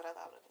don't know what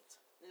agradable means.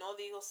 No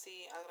digo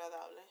si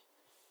agradable.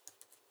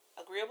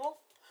 Agreeable.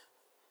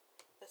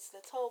 Let's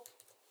hope.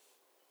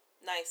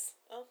 Nice.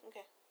 Oh,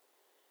 okay.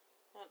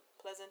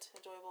 Pleasant,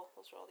 enjoyable.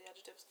 Those are all the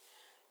adjectives.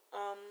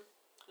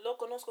 Lo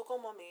conozco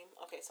como a mí.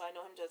 Okay, so I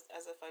know him just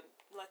as if I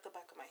like the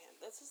back of my hand.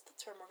 This is the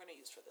term we're gonna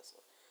use for this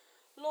one.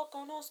 Lo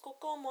conozco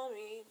como a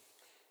mí.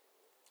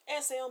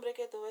 Ese hombre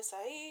que tú ves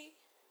ahí,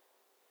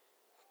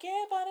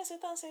 que parece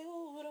tan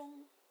seguro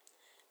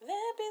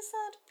de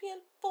pisar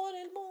piel por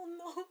el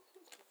mundo.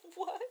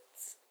 What?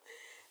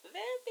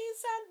 De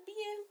pisar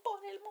bien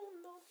por el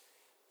mundo.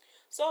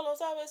 Solo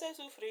sabes de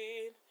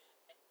sufrir.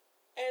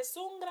 Es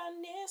un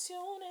gran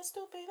necio, un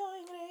estúpido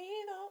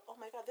engreído. Oh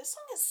my god, this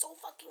song is so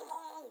fucking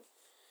long.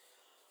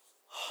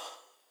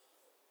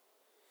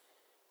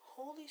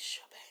 Holy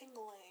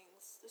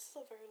shebanglings. This is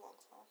a very long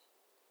song.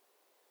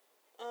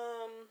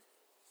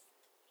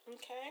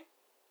 Okay.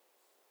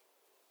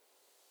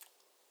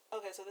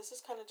 Okay, so this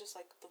is kind of just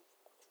like the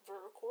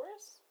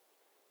chorus?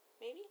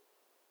 Maybe?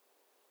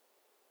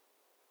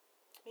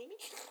 Maybe?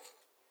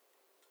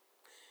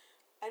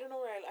 I don't know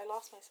where I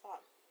lost my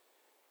spot.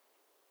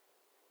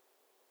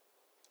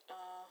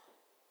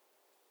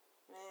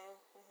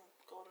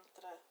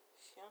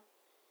 Contracción.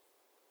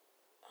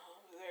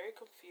 I'm very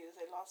confused.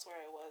 I lost where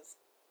I was.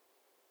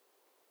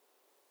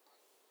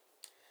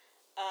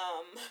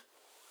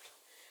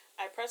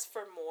 I pressed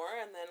for more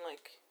and then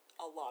like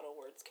a lot of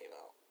words came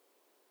out.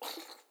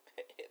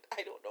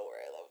 I don't know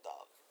where I left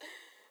off.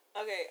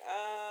 Okay,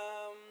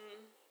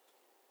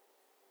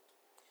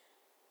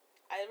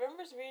 I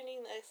remember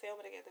reading Ese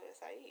hombre que tú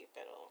ves ahí,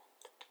 pero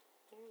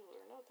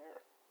we're not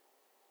there.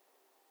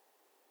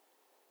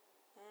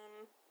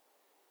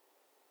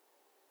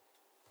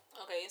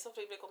 Okay,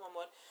 insufrible como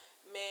amor.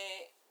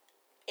 Me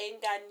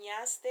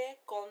engañaste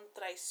con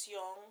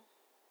traición.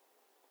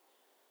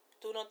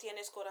 Tú no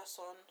tienes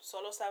corazón,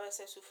 solo sabes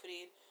de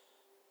sufrir.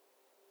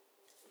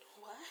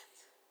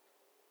 What?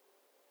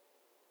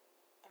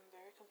 I'm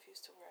very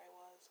confused to where I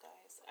was,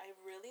 guys. I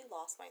really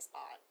lost my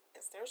spot.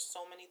 There's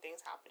so many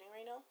things happening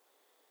right now.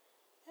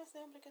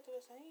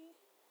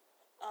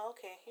 Oh,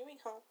 okay, here we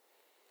go.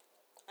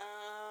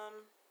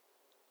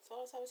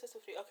 Solo sabes de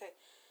sufrir. Okay.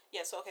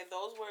 Yeah, so okay,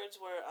 those words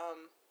were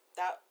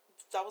that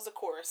was the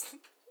chorus.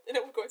 And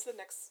then we're going to the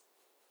next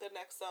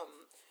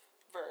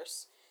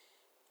verse.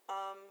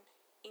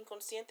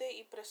 Inconsciente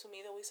y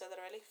presumido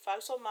Wisadrali,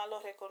 falso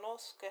malo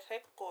recoroso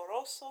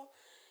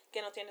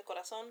que no tiene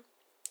corazón,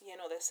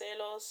 lleno de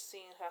celos,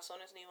 sin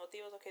razones ni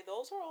motivos. Okay,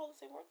 those are all the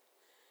same words.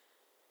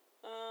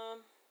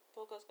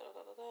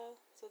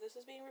 So this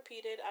is being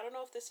repeated. I don't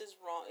know if this is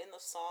wrong in the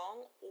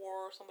song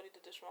or somebody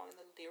did this wrong in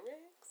the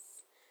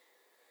lyrics.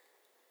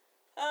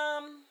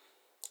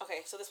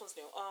 Okay, so this one's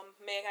new.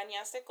 Me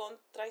engañaste con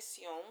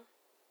traición.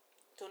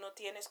 Tú no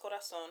tienes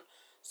corazón.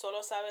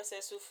 Solo sabes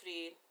de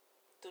sufrir.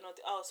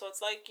 Oh, so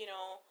it's like, you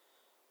know,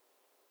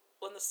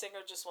 when the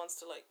singer just wants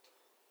to like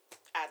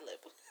ad lib.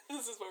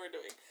 This is what we're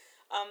doing.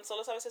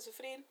 Solo sabes de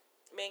sufrir.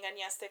 Me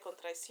engañaste con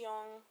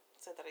traición.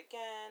 Say that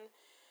again.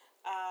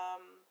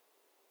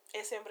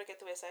 Ese hombre que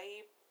tú ves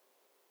ahí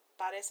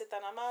parece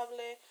tan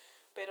amable,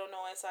 pero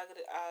no es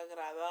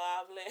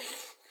agradable.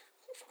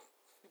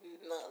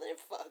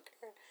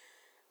 Motherfucker.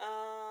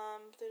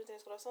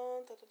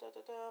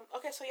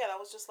 Okay, so yeah, that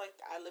was just like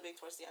ad-libbing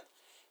towards the end.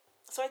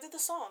 So I did the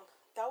song.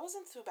 That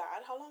wasn't too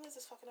bad. How long is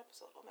this fucking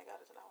episode? Oh my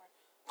god, it's an hour.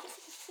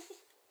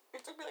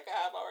 It took me like a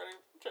half hour to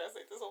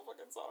translate this whole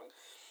fucking song.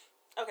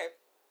 Okay.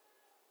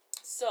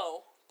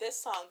 So, this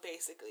song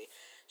basically,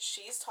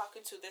 she's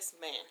talking to this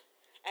man.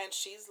 And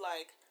she's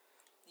like,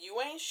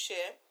 you ain't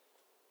shit.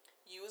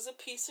 You was a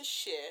piece of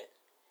shit.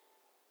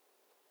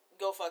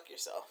 Go fuck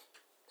yourself.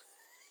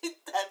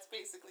 That's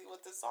basically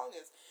what this song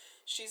is.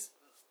 She's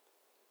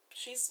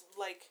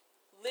like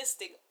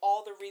listing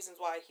all the reasons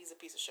why he's a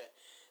piece of shit.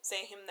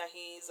 Saying him that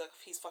he's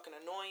fucking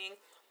annoying.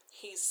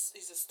 He's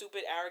a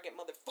stupid, arrogant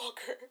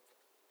motherfucker.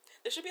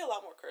 There should be a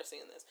lot more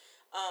cursing in this.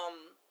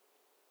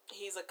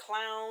 He's a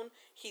clown.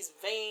 He's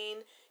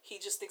vain. He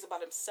just thinks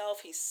about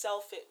himself. He's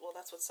selfish. Well,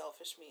 that's what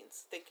selfish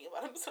means. Thinking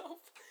about himself.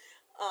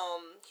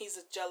 He's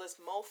a jealous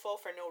mofo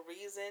for no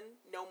reason.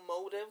 No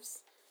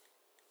motives.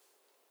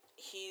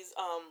 He's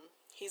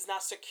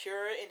not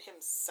secure in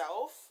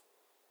himself.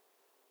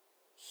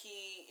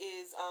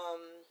 He's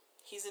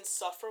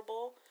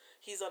insufferable.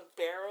 He's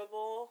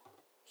unbearable.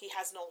 He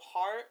has no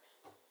heart.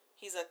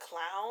 He's a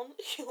clown.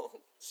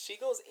 She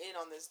goes in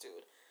on this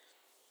dude.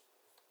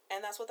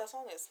 And that's what that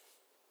song is.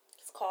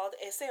 It's called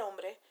Ese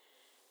Hombre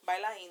by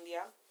La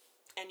India.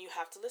 and you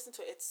have to listen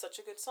to it. It's such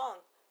a good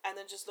song. And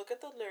then just look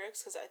at the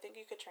lyrics, because I think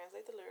you could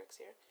translate the lyrics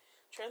here.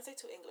 Translate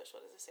to English.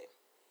 What does it say?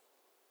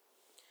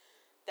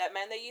 That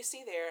man that you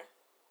see there,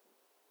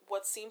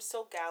 what seems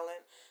so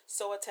gallant,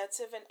 so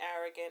attentive and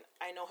arrogant,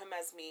 I know him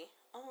as me.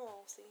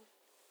 Oh, see,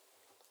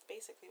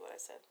 basically what I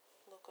said.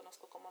 Lo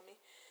conozco como a mí.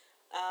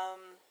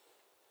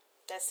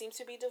 That seems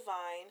to be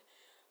divine,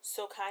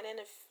 so kind and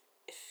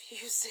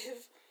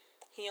effusive.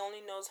 He only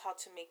knows how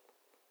to make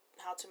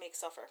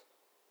suffer.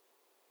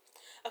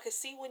 Okay,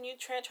 see, when you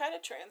try to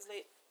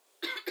translate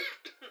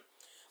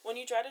when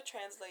you try to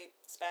translate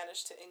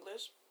Spanish to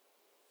English,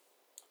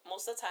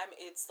 most of the time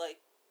it's like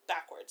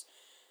backwards.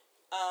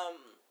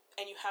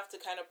 And you have to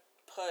kind of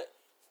put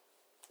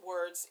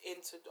words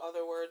into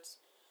other words,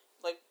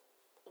 like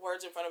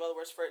words in front of other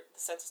words for the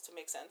sentence to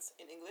make sense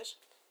in English.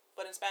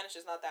 But in Spanish,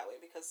 it's not that way,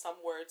 because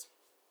some words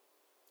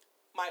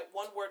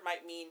one word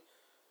might mean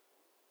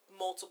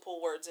multiple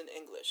words in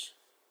English.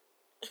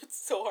 It's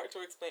so hard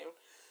to explain.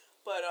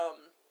 But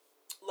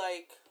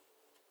like,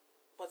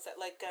 what's that?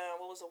 Like,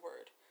 what was the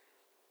word?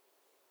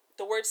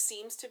 The word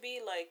seems to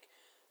be, like,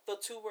 the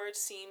two words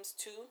seems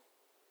to,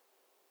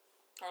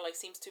 or like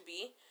seems to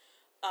be,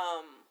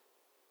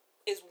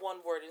 is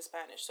one word in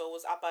Spanish. So it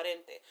was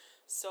aparente.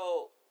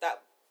 So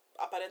that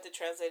aparente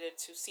translated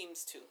to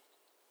seems to.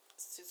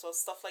 So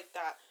stuff like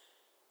that.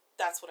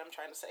 That's what I'm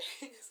trying to say.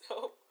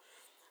 So,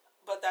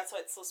 but that's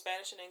why. So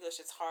Spanish and English,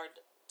 it's hard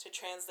to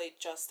translate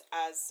just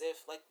as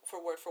if, like, for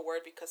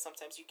word, because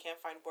sometimes you can't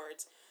find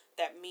words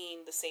that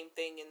mean the same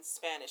thing in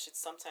Spanish.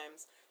 It's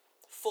sometimes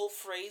full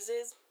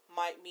phrases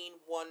might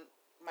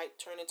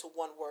turn into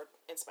one word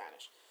in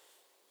Spanish.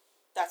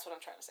 That's what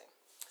I'm trying to say.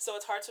 So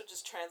it's hard to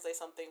just translate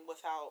something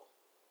without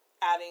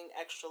adding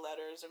extra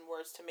letters and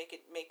words to make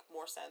it make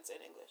more sense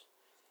in English.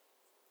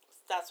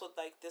 That's what,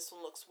 like, this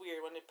one looks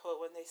weird when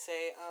they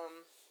say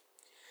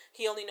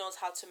he only knows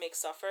how to make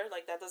suffer.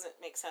 Like, that doesn't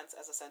make sense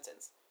as a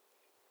sentence.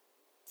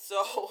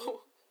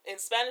 So in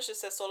Spanish it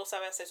says solo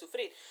sabe hacer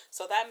sufrir.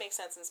 So that makes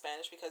sense in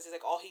Spanish, because he's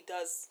like, all he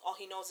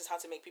knows is how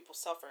to make people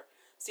suffer.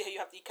 See how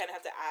you kind of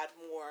have to add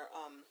more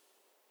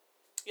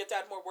you have to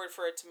add more word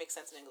for it to make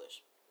sense in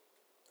English.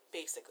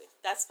 Basically,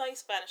 that's my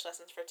Spanish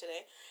lessons for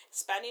today.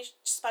 Spanish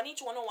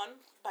 101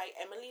 by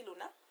Emily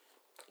Luna.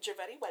 You're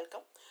very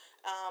welcome.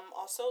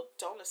 Also,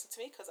 don't listen to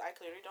me because I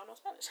clearly don't know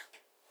Spanish.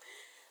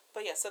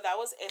 But yeah, so that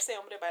was Ese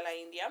Hombre Baila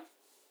India.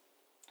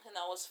 And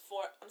that was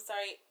for, I'm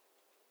sorry,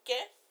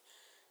 ¿qué?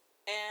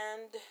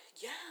 And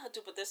yeah,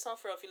 dude, but this song,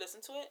 for real, if you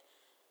listen to it,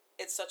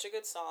 it's such a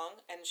good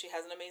song, and she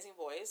has an amazing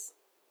voice.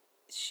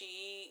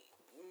 She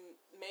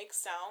makes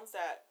sounds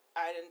that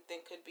I didn't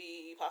think could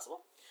be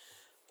possible,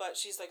 but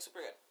she's like super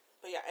good.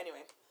 But yeah,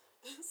 anyway,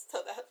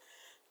 so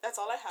that's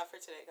all I have for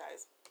today,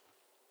 guys.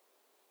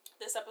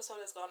 This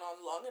episode has gone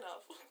on long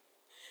enough,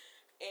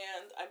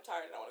 and I'm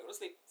tired and I want to go to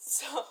sleep.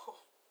 So,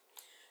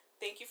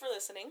 thank you for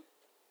listening.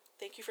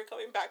 Thank you for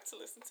coming back to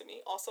listen to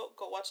me. Also,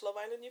 go watch Love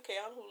Island UK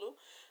on Hulu.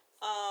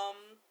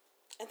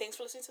 And thanks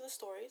for listening to the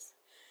stories.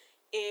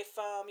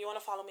 If you want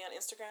to follow me on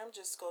Instagram,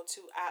 just go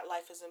to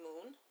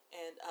 @lifeasamoon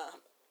and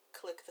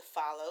click the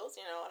follows.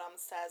 You know what I'm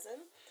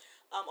saying.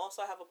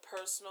 Also, I have a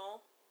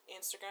personal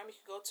Instagram you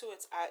can go to.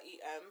 It's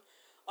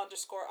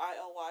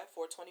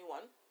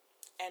 @EM_ILY421.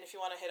 And if you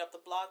want to hit up the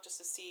blog just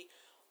to see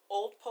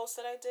old posts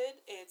that I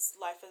did, it's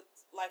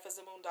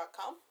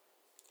lifeasamoon.com.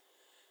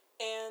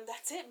 And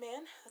that's it,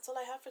 man. That's all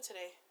I have for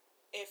today.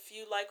 If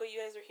you like what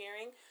you guys are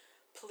hearing,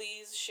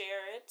 please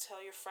share it.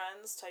 Tell your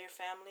friends, tell your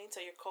family,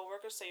 tell your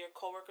coworkers, tell your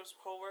coworkers,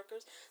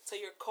 tell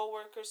your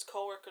coworkers,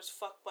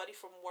 fuck buddy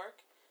from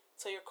work.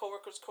 Tell your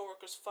coworkers,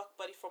 fuck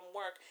buddy from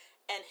work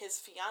and his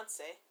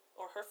fiance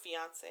or her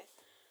fiance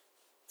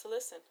to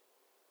listen.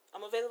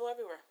 I'm available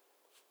everywhere.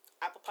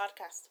 Apple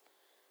Podcast,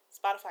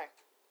 Spotify,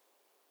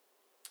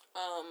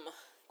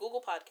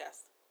 Google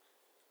Podcast,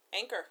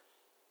 Anchor,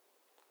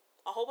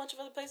 a whole bunch of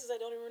other places I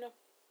don't even know.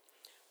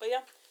 But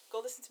yeah, go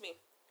listen to me.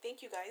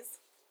 Thank you, guys.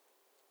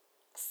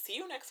 See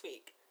you next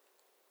week.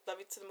 Love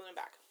you to the moon and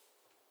back.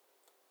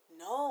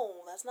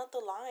 No, that's not the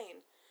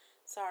line.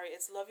 Sorry,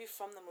 it's love you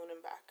from the moon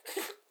and back.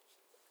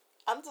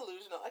 I'm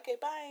delusional. Okay,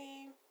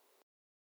 bye.